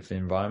 this is good for the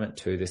environment.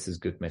 Two, this is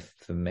good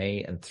for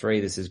me. And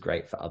three, this is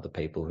great for other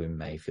people who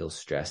may feel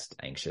stressed,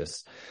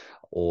 anxious,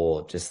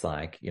 or just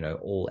like,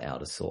 all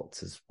out of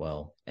sorts as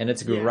well. And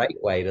it's a great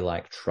way to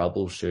like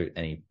troubleshoot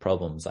any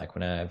problems. Like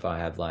whenever I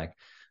have like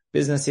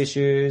business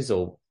issues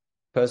or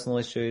personal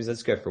issues,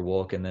 let's go for a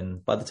walk. And then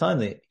by the time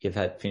that you've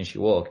finished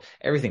your walk,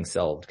 everything's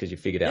solved because you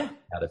figured out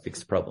how to fix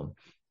the problem.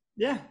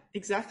 Yeah,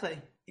 exactly.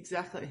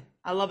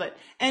 I love it.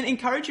 And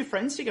encourage your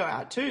friends to go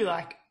out too.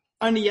 Like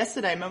only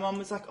yesterday, my mum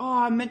was like, oh,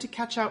 I'm meant to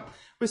catch up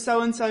with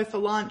so-and-so for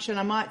lunch, and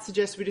I might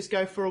suggest we just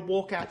go for a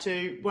walk out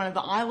to one of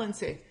the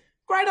islands here.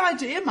 Great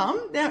idea,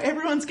 Mum. Now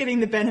everyone's getting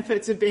the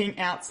benefits of being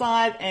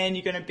outside, and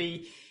you're going to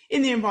be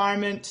in the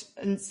environment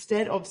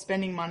instead of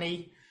spending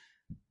money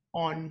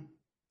on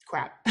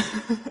crap.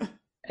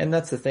 And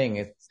that's the thing.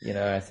 It's,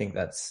 I think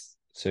that's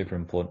super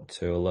important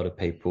too. A lot of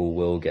people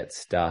will get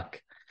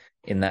stuck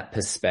in that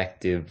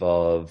perspective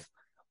of,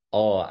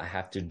 oh, I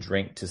have to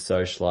drink to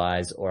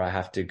socialize, or I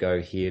have to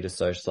go here to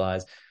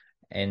socialize.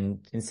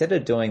 And instead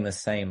of doing the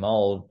same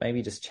old,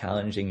 maybe just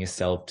challenging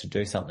yourself to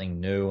do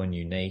something new and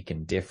unique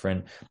and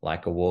different,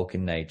 like a walk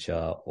in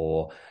nature,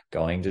 or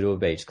going to do a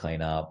beach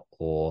cleanup,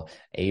 or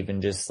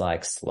even just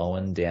like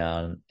slowing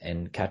down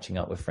and catching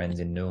up with friends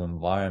in new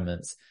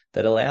environments,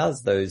 that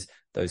allows those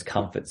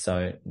comfort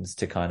zones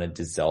to kind of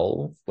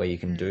dissolve, where you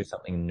can do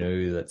something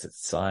new that's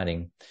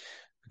exciting.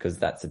 Because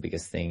that's the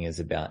biggest thing, is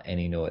about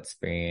any new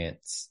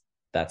experience.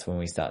 That's when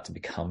we start to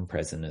become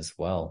present as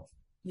well.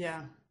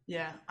 Yeah,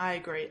 I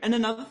agree. And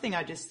another thing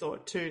I just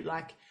thought too,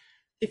 like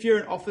if you're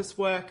an office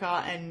worker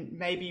and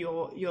maybe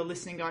you're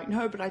listening going,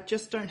 no, but I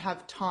just don't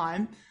have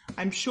time.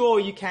 I'm sure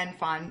you can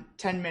find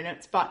 10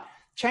 minutes, but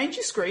change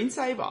your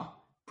screensaver.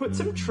 Put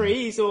some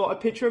trees or a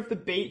picture of the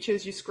beach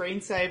as your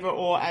screensaver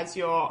or as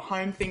your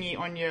home thingy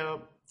on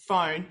your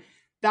phone.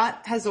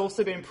 That has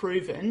also been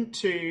proven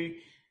to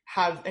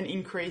have an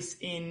increase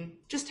in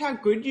just how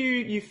good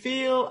you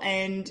feel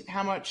and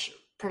how much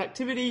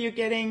productivity you're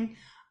getting.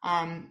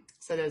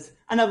 So there's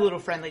another little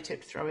friendly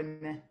tip to throw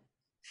in there.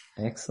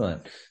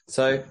 Excellent.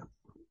 So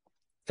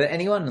for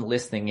anyone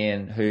listening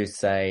in who,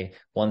 say,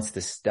 wants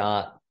to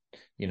start,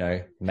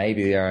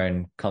 maybe their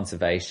own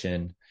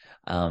conservation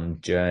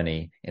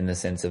journey in the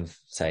sense of,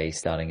 say,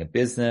 starting a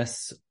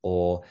business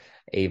or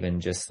even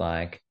just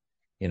like,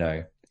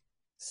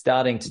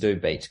 starting to do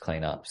beach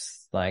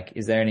cleanups, like,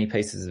 is there any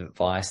pieces of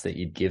advice that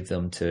you'd give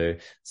them to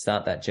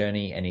start that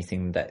journey?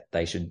 Anything that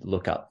they should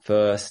look up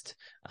first,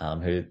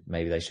 who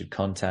maybe they should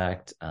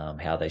contact,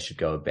 how they should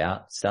go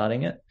about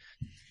starting it?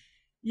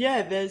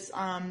 Yeah, there's,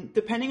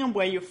 depending on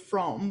where you're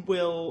from,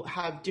 will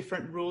have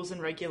different rules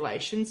and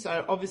regulations.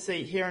 So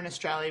obviously here in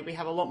Australia, we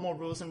have a lot more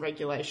rules and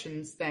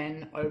regulations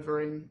than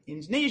over in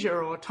Indonesia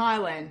or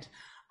Thailand.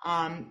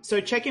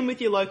 So check in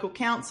with your local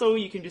council.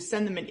 You can just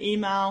send them an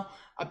email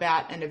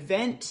about an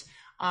event.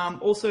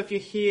 Also, if you're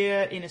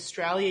here in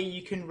Australia,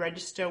 you can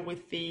register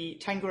with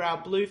the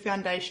Tangarao Blue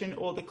Foundation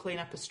or the Clean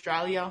Up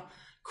Australia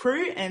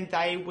crew, and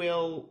they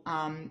will,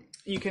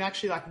 you can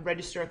actually like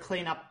register a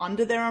cleanup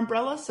under their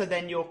umbrella. So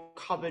then you're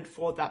covered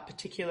for that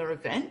particular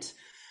event.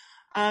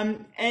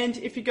 And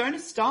if you're going to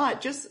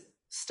start, just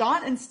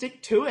start and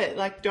stick to it.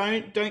 Like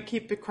don't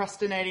keep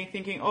procrastinating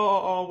thinking,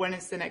 oh, when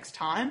is the next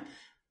time?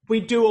 We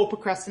do all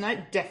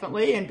procrastinate,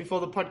 definitely. And before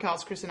the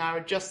podcast, Chris and I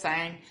were just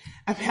saying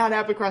about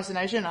our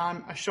procrastination.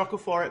 I'm a shocker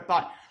for it,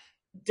 but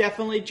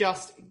definitely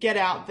just get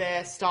out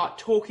there, start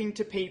talking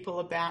to people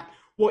about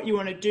what you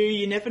want to do.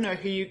 You never know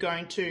who you're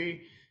going to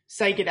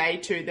say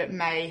g'day to that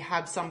may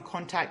have some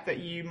contact that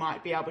you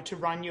might be able to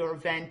run your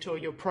event or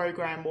your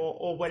program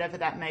or whatever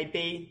that may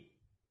be.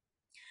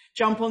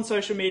 Jump on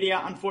social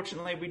media.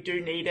 Unfortunately, we do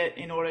need it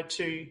in order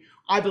to,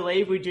 I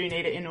believe we do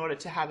need it in order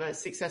to have a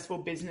successful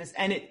business.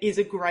 And it is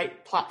a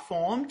great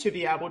platform to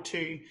be able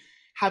to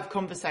have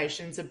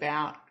conversations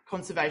about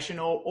conservation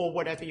or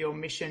whatever your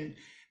mission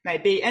may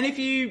be. And if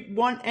you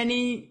want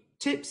any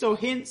tips or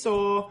hints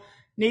or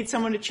need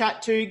someone to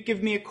chat to,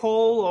 give me a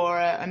call or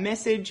a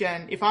message.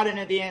 And if I don't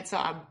know the answer,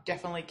 I'm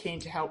definitely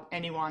keen to help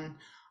anyone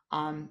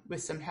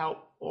with some help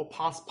or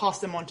pass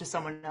them on to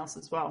someone else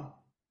as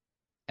well.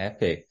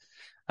 Epic.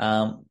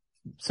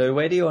 So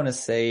where do you want to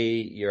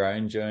see your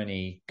own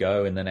journey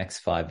go in the next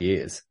 5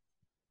 years?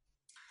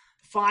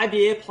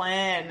 5-year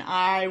plan.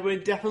 I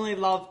would definitely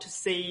love to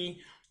see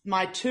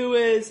my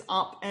tours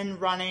up and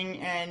running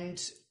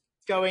and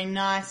going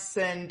nice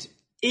and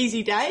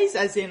easy days,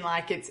 as in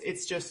like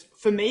it's just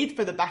for me,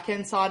 for the back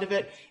end side of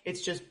it,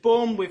 it's just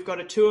boom, we've got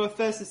a tour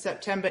 1st of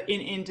September in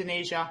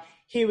Indonesia.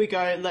 Here we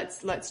go.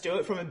 Let's do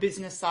it. From a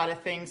business side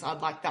of things,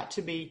 I'd like that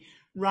to be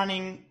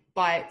running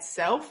by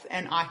itself,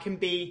 and I can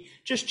be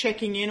just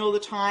checking in all the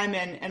time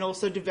and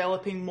also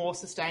developing more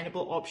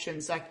sustainable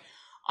options. Like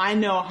I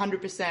know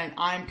 100%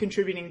 I'm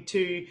contributing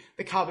to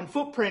the carbon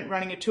footprint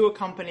running a tour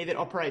company that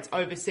operates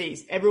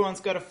overseas.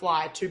 Everyone's got to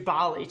fly to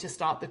Bali to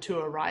start the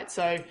tour, right?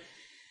 So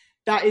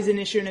that is an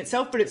issue in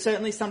itself, but it's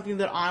certainly something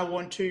that I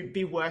want to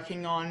be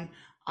working on.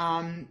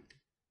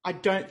 I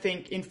don't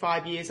think in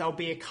 5 years I'll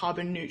be a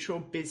carbon neutral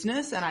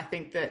business. And I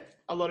think that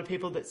a lot of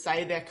people that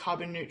say they're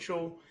carbon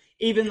neutral,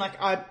 even like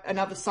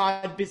another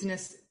side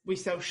business, we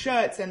sell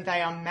shirts and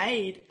they are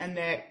made and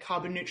they're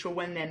carbon neutral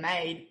when they're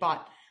made.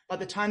 But by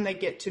the time they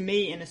get to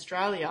me in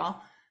Australia,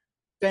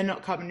 they're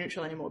not carbon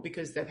neutral anymore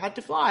because they've had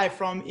to fly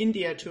from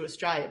India to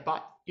Australia.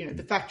 But,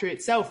 the factory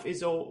itself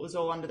was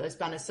all under those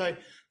banners. So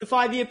the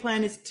 5-year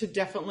plan is to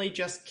definitely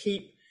just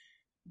keep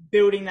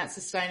building that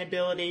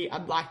sustainability.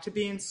 I'd like to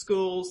be in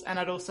schools, and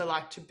I'd also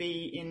like to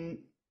be in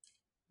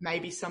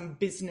maybe some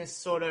business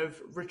sort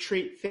of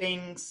retreat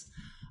things.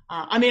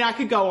 I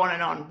could go on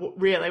and on,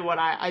 really, what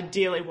I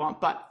ideally want,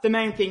 but the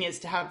main thing is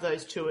to have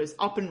those tours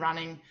up and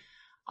running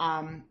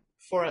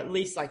for at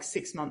least like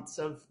 6 months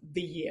of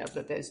the year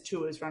that there's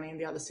tours running, and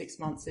the other 6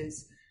 months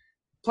is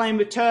playing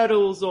with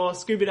turtles or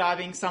scuba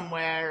diving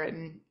somewhere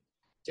and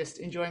just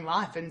enjoying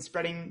life and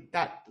spreading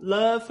that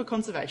love for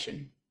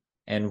conservation.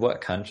 And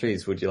what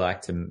countries would you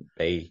like to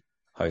be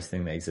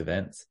hosting these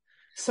events?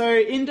 So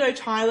Indo,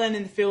 Thailand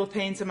and the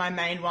Philippines are my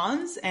main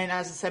ones. And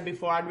as I said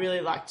before, I'd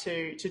really like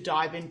to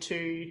dive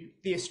into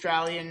the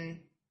Australian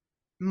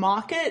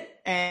market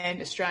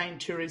and Australian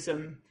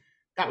tourism.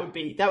 That would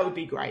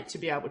be great to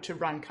be able to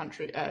run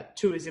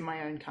tours in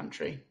my own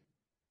country.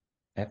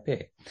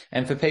 Epic.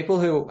 And for people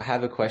who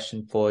have a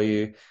question for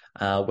you,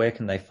 where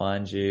can they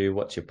find you?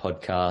 What's your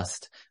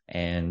podcast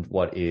and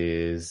what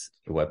is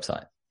your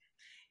website?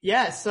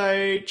 Yeah,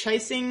 so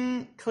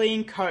Chasing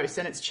Clean Coast,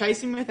 and it's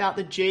chasing without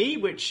the G,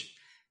 which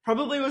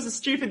probably was a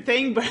stupid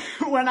thing but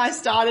when I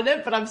started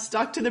it, but I've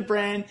stuck to the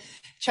brand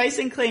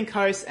Chasing Clean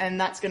Coast, and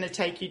that's going to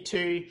take you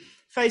to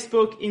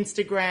Facebook,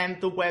 Instagram,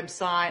 the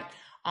website,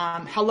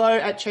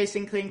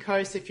 hello@Chasing Clean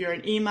Coast if you're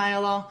an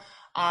emailer.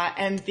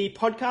 And the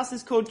podcast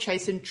is called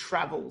Chasing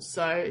Travel.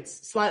 So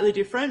it's slightly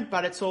different,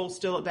 but it's all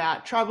still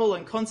about travel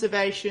and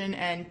conservation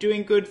and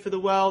doing good for the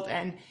world.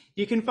 And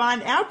you can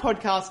find our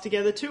podcast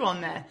together too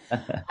on there.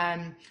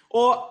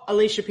 Or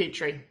Alicia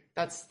Petrie.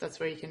 That's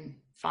where you can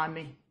find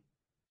me.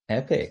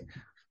 Epic.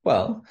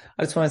 Well,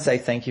 I just want to say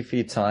thank you for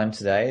your time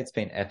today. It's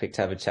been epic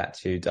to have a chat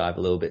to dive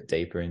a little bit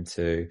deeper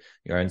into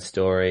your own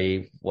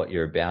story, what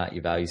you're about,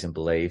 your values and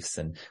beliefs,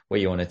 and where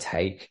you want to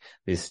take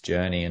this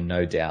journey. And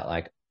no doubt,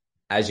 like,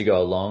 as you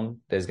go along,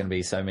 there's going to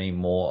be so many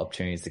more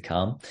opportunities to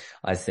come.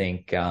 I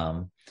think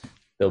there'll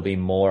be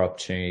more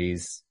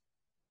opportunities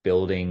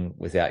building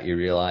without you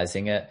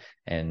realizing it.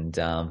 And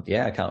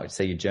I can't wait to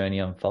see your journey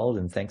unfold.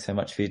 And thanks so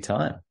much for your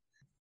time.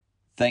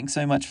 Thanks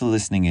so much for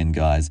listening in,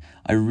 guys.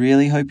 I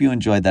really hope you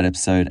enjoyed that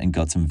episode and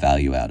got some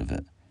value out of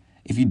it.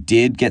 If you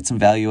did get some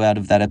value out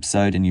of that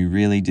episode and you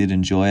really did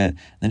enjoy it,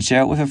 then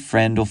share it with a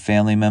friend or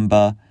family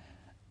member.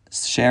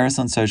 Share us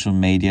on social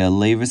media,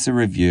 leave us a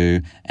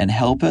review, and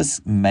help us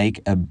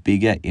make a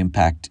bigger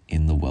impact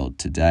in the world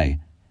today.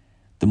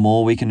 The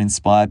more we can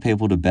inspire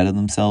people to better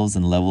themselves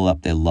and level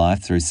up their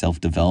life through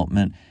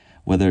self-development,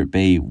 whether it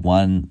be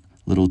one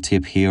little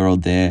tip here or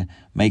there,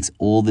 makes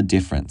all the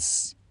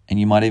difference. And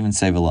you might even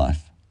save a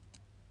life.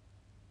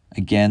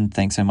 Again,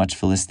 thanks so much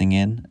for listening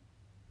in,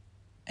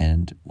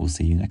 and we'll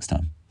see you next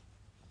time.